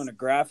just doing a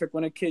graphic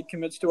when a kid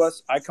commits to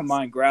us. I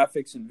combine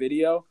graphics and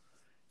video.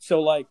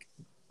 So, like,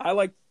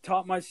 I,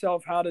 taught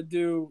myself how to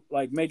do,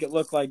 make it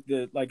look like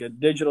a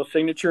digital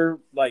signature,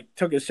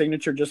 took his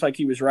signature just like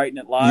he was writing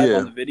it live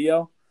on the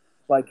video.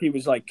 Like, he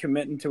was,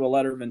 committing to a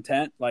letter of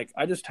intent. Like,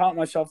 I just taught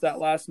myself that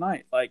last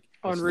night. Like,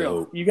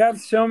 unreal. You got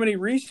so many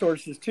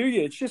resources to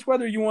you. It's just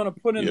whether you want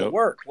to put in the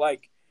work.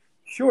 Like,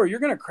 sure, you're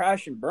going to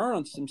crash and burn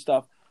on some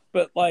stuff,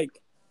 but,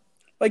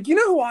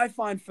 who I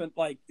find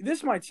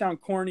this might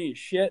sound corny as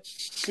shit,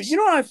 but you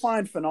know what I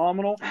find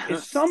phenomenal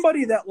is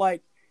somebody that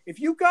if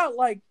you got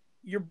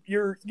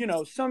your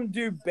some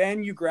dude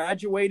Ben you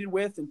graduated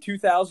with in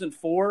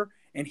 2004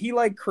 and he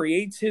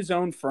creates his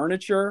own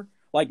furniture,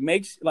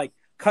 makes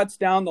cuts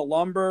down the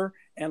lumber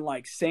and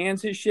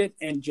sands his shit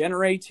and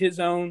generates his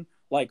own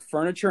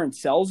furniture and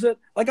sells it.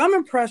 I'm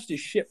impressed as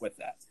shit with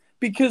that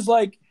because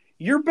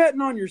you're betting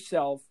on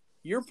yourself,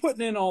 you're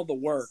putting in all the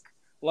work.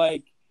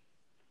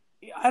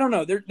 I don't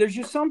know. There's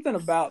just something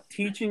about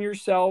teaching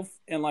yourself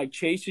and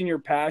chasing your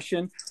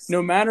passion,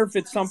 no matter if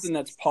it's something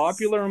that's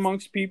popular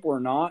amongst people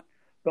or not.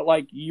 But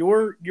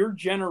you're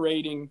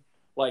generating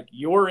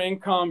your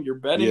income, you're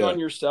betting on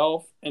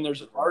yourself, and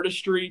there's an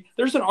artistry.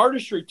 There's an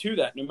artistry to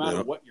that, no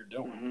matter what you're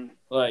doing.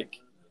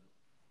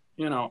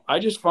 I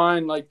just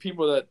find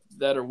people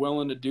that are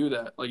willing to do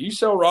that. You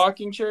sell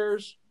rocking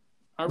chairs,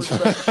 I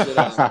respect the shit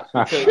out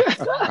of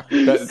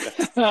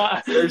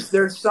it.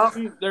 There's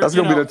something. That's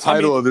gonna be the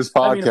title of this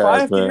podcast. If I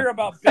have man. to hear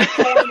about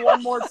Bitcoin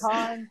one more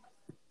time,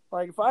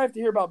 like if I have to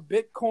hear about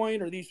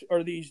Bitcoin or these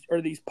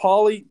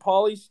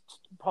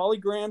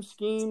polygram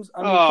schemes,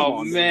 I mean, come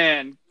on,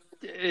 man.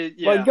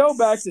 Like go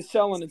back to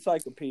selling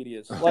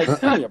encyclopedias. Like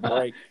give me a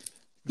break.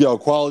 Yo,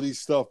 quality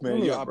stuff, man.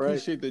 Yo, I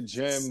appreciate the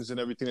gems and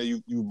everything that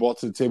you brought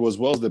to the table, as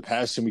well as the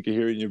passion. We can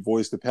hear it in your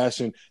voice. The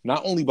passion,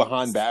 not only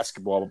behind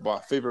basketball, but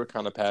my favorite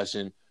kind of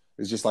passion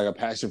is just like a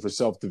passion for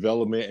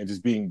self-development and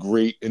just being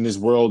great in this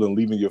world and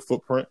leaving your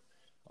footprint.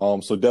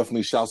 So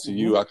definitely shouts to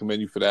you. I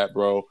commend you for that,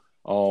 bro.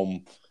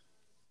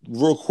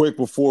 Real quick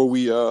before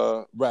we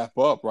wrap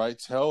up, right?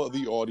 Tell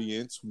the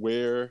audience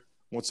where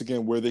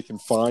they can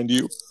find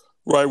you.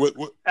 Right.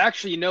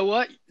 Actually, you know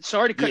what?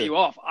 Sorry to cut you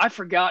off. I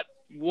forgot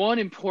one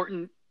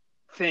important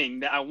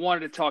thing that I wanted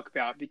to talk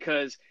about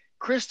because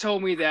Chris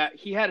told me that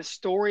he had a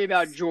story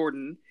about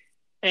Jordan,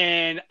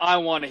 and I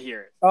want to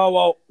hear it.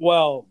 Oh,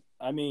 well,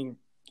 I mean,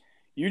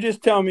 you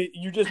just tell me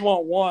you just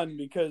want one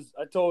because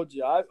I told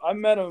you I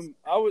met him.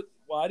 I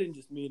didn't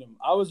just meet him.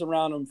 I was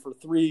around him for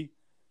three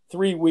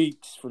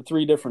weeks for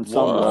 3 different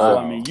summers. Wow. So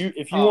I mean,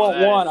 if you want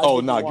one,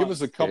 give us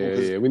a couple.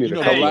 Yeah, we need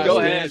a couple. Last go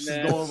ahead, Dance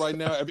is going right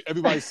now.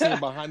 Everybody's seeing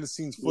behind the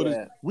scenes footage.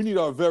 Yeah. We need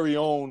our very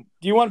own.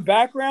 Do you want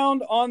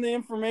background on the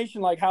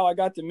information, like how I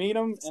got to meet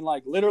him and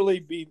like literally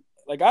be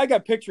like I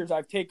got pictures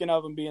I've taken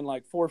of him being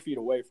like 4 feet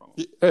away from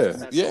him.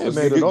 Yeah,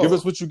 man. Give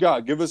us what you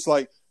got. Give us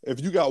like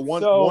if you got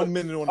 1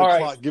 minute on the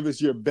clock. Give us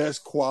your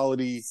best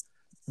quality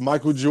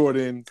Michael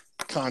Jordan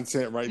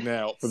content right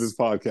now for this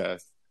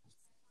podcast.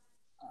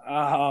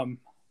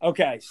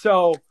 Okay,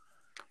 so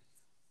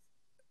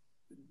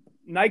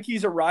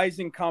Nike's a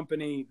rising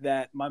company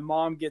that my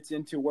mom gets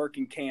into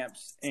working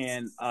camps,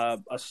 and a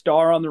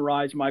star on the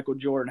rise, Michael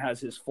Jordan, has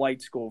his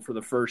flight school for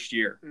the first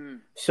year.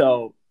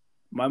 So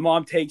my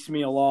mom takes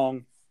me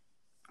along.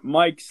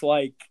 Mike's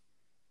like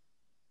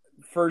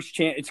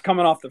it's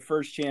coming off the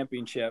first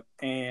championship,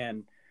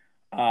 and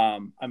I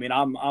mean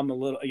I'm a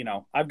little,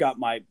 I've got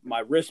my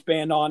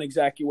wristband on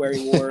exactly where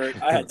he wore it.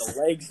 I had the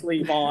leg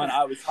sleeve on.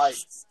 I was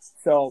hyped.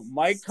 So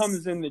Mike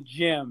comes in the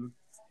gym.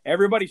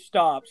 Everybody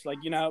stops, like,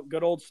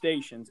 good old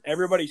stations.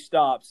 Everybody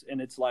stops,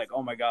 and it's like,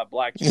 oh, my God,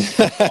 Black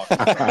Jesus.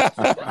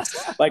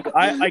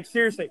 Like,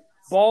 seriously,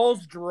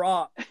 balls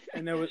drop,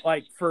 and there was,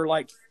 like, for,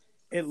 like,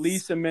 at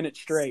least a minute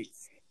straight.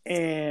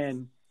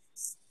 And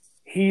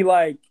he's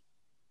like,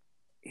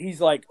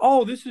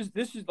 oh, this is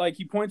like,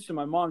 he points to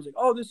my mom. He's like,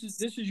 oh, this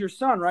is your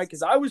son, right?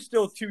 Because I was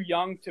still too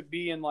young to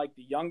be in, like,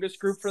 the youngest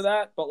group for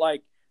that. But,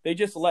 like, they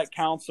just let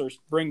counselors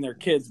bring their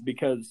kids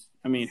because,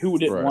 I mean, who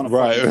didn't want to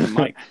fucking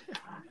Mike?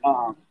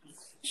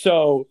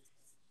 So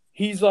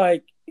he's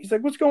like,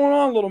 what's going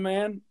on, little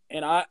man?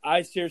 And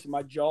I seriously,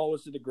 my jaw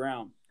was to the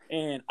ground.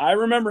 And I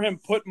remember him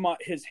putting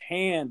his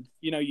hand,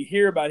 you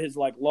hear about his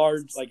like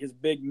large, like his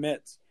big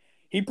mitts.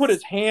 He put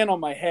his hand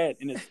on my head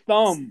and his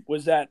thumb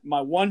was at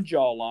my one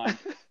jaw line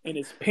and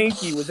his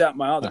pinky was at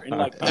my other and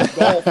like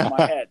engulfed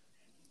my head.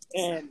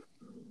 And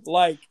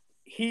like,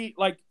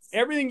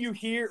 everything you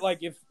hear, like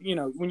if,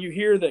 when you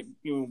hear that,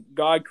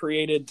 God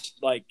created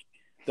like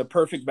the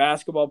perfect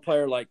basketball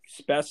player, like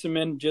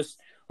specimen, just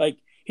like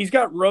he's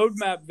got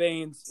roadmap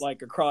veins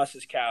like across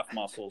his calf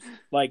muscles.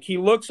 Like he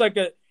looks like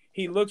a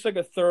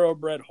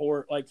thoroughbred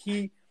horse. Like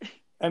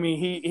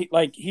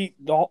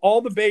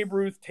all the Babe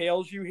Ruth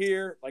tales you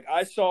hear, like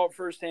I saw it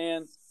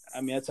firsthand.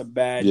 I mean, that's a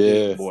bad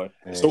dude, boy.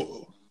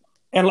 So,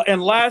 and the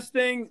last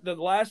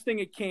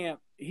thing at camp,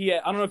 I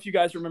don't know if you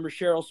guys remember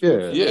Cheryl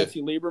Smith and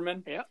Jesse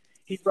Lieberman. Yeah.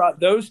 He brought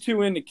those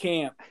two into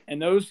camp,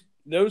 and those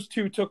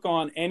two took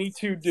on any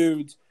 2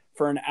 dudes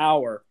for an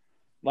hour,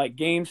 like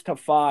games to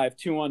 5,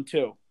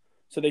 2-on-2.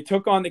 So they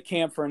took on the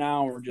camp for an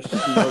hour, just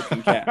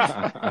smoking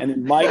cats. And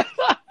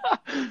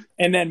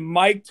then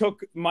Mike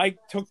took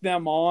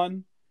them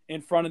on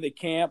in front of the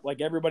camp, like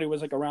everybody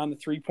was like around the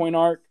 3-point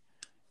arc,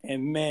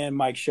 and man,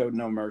 Mike showed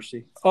no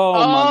mercy. Oh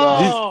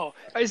my God!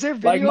 Is there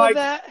video of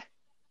that?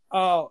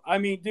 Oh, I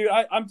mean, dude,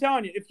 I'm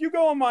telling you, if you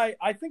go on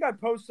I think I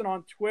posted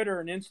on Twitter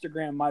and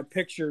Instagram my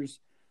pictures,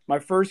 my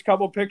first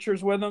couple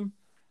pictures with him.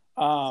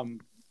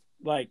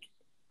 Like,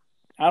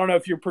 I don't know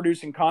if you're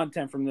producing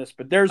content from this,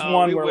 but there's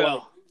one where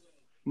like,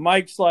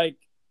 Mike's like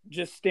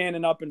just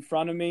standing up in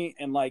front of me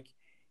and like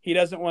he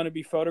doesn't want to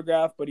be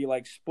photographed, but he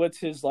like splits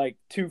his like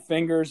 2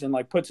 fingers and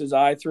like puts his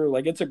eye through.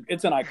 Like it's an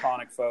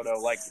iconic photo,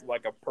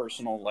 like a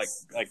personal like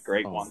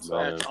great one. So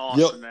that's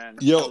awesome, man.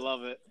 I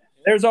love it.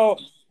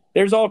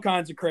 There's all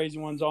kinds of crazy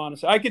ones,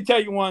 honestly. I could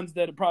tell you ones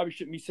that it probably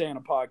shouldn't be saying on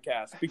a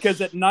podcast because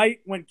at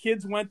night when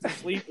kids went to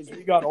sleep as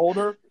we got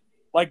older,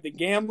 like the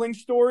gambling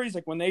stories,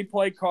 like when they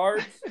play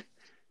cards.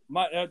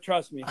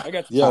 Trust me, I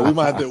got. We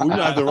might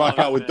have to rock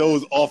out with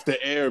those off the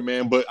air,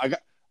 man. But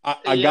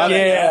I gotta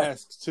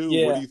ask too.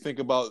 What do you think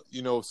about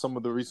some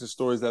of the recent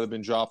stories that have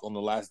been dropped on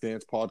the Last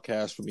Dance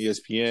podcast from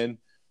ESPN?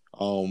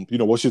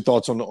 What's your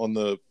thoughts on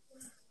the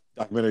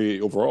documentary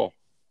overall?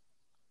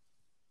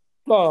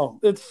 Oh,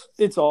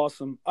 it's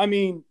awesome. I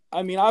mean,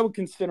 I mean, I would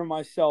consider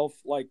myself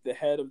like the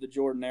head of the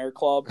Jordan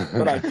Club,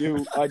 but I do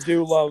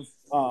love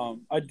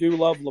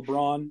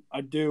LeBron.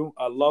 I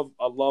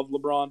love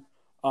LeBron.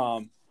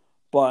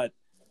 But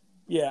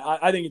yeah,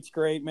 I think it's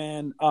great,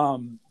 man.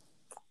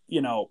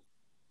 You know,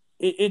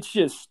 it's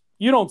just,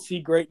 you don't see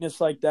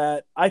greatness like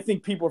that. I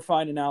think people are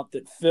finding out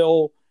that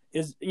Phil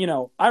is, you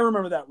know, I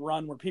remember that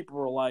run where people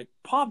were like,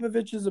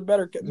 Popovich is a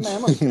better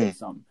man. Let me tell you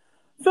something.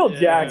 Phil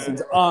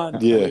Jackson's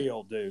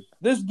unreal, dude.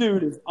 This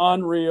dude is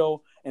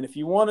unreal. And if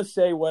you want to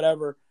say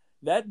whatever,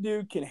 that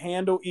dude can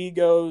handle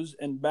egos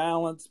and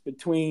balance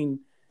between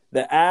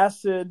the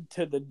acid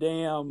to the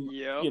damn,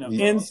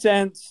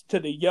 incense to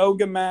the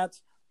yoga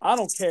mats. I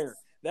don't care.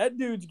 That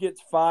dude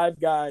gets 5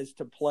 guys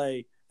to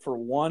play for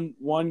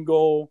one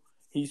goal.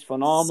 He's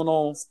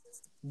phenomenal.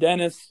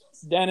 Dennis,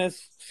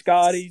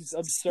 Scotty's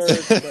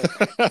absurd.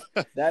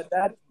 But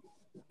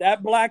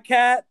that black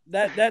cat,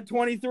 that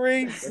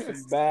 23, that's a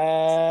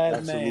bad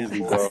Absolutely,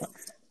 man, bro.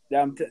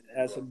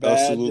 That's a bad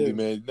Absolutely, dude.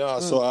 man. No,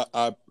 so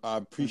I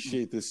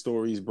appreciate the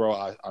stories, bro.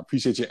 I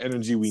appreciate your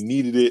energy. We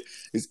needed it.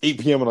 It's 8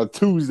 p.m. on a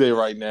Tuesday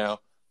right now.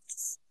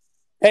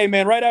 Hey,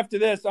 man, right after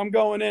this, I'm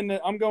going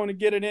to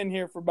get it in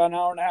here for about an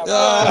hour and a half.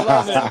 I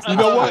love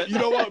it. You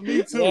know what?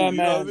 Me too. Yeah, you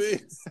man. know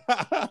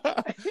what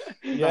I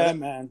mean? Yeah,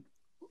 man.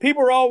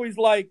 People are always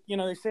like,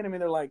 they say to me,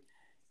 they're like,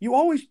 you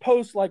always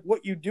post like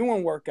what you do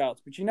in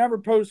workouts, but you never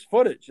post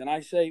footage. And I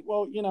say,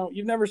 well,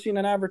 you've never seen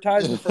an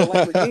advertisement for a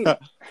Lamborghini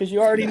because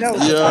you already know.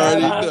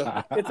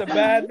 It's a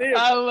bad vehicle.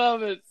 I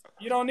love it.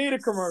 You don't need a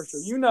commercial.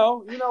 You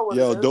know what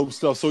it is. Dope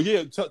stuff. So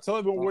yeah, tell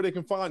everyone where they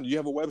can find you. You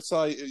have a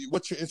website.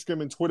 What's your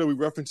Instagram and Twitter? We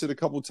referenced it a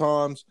couple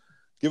times.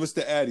 Give us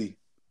the Addy.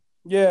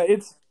 Yeah,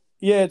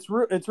 it's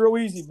real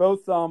easy.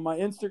 Both my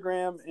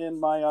Instagram and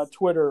my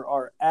Twitter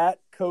are at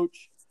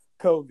Coach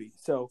Kovy.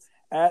 So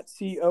at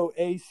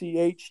CoachKovy.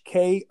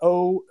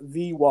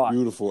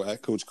 Beautiful.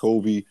 At Coach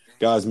Kovy.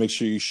 Guys, make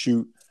sure you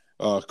shoot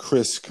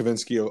Chris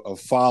Kovensky a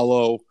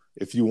follow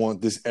if you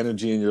want this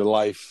energy in your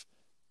life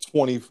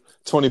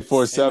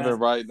 24/7,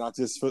 right? Not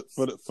just for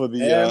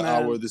the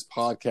hour of this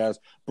podcast.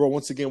 Bro,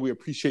 once again, we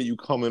appreciate you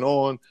coming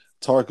on.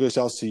 Tarka,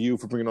 shouts to you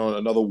for bringing on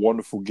another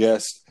wonderful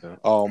guest.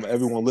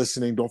 Everyone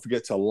listening, don't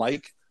forget to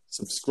like,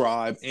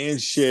 subscribe, and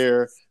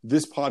share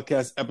this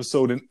podcast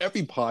episode and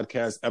every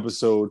podcast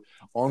episode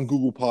on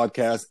Google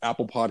Podcasts,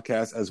 Apple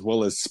Podcasts, as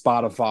well as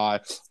Spotify.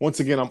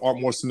 Once again, I'm Art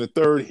Morrison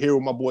III, here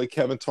with my boy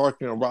Kevin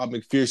Tarkin and Rob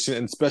McPherson,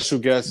 and special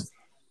guest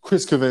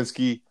Chris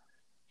Kovensky.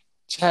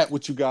 Chat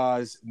with you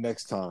guys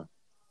next time.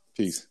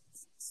 Peace.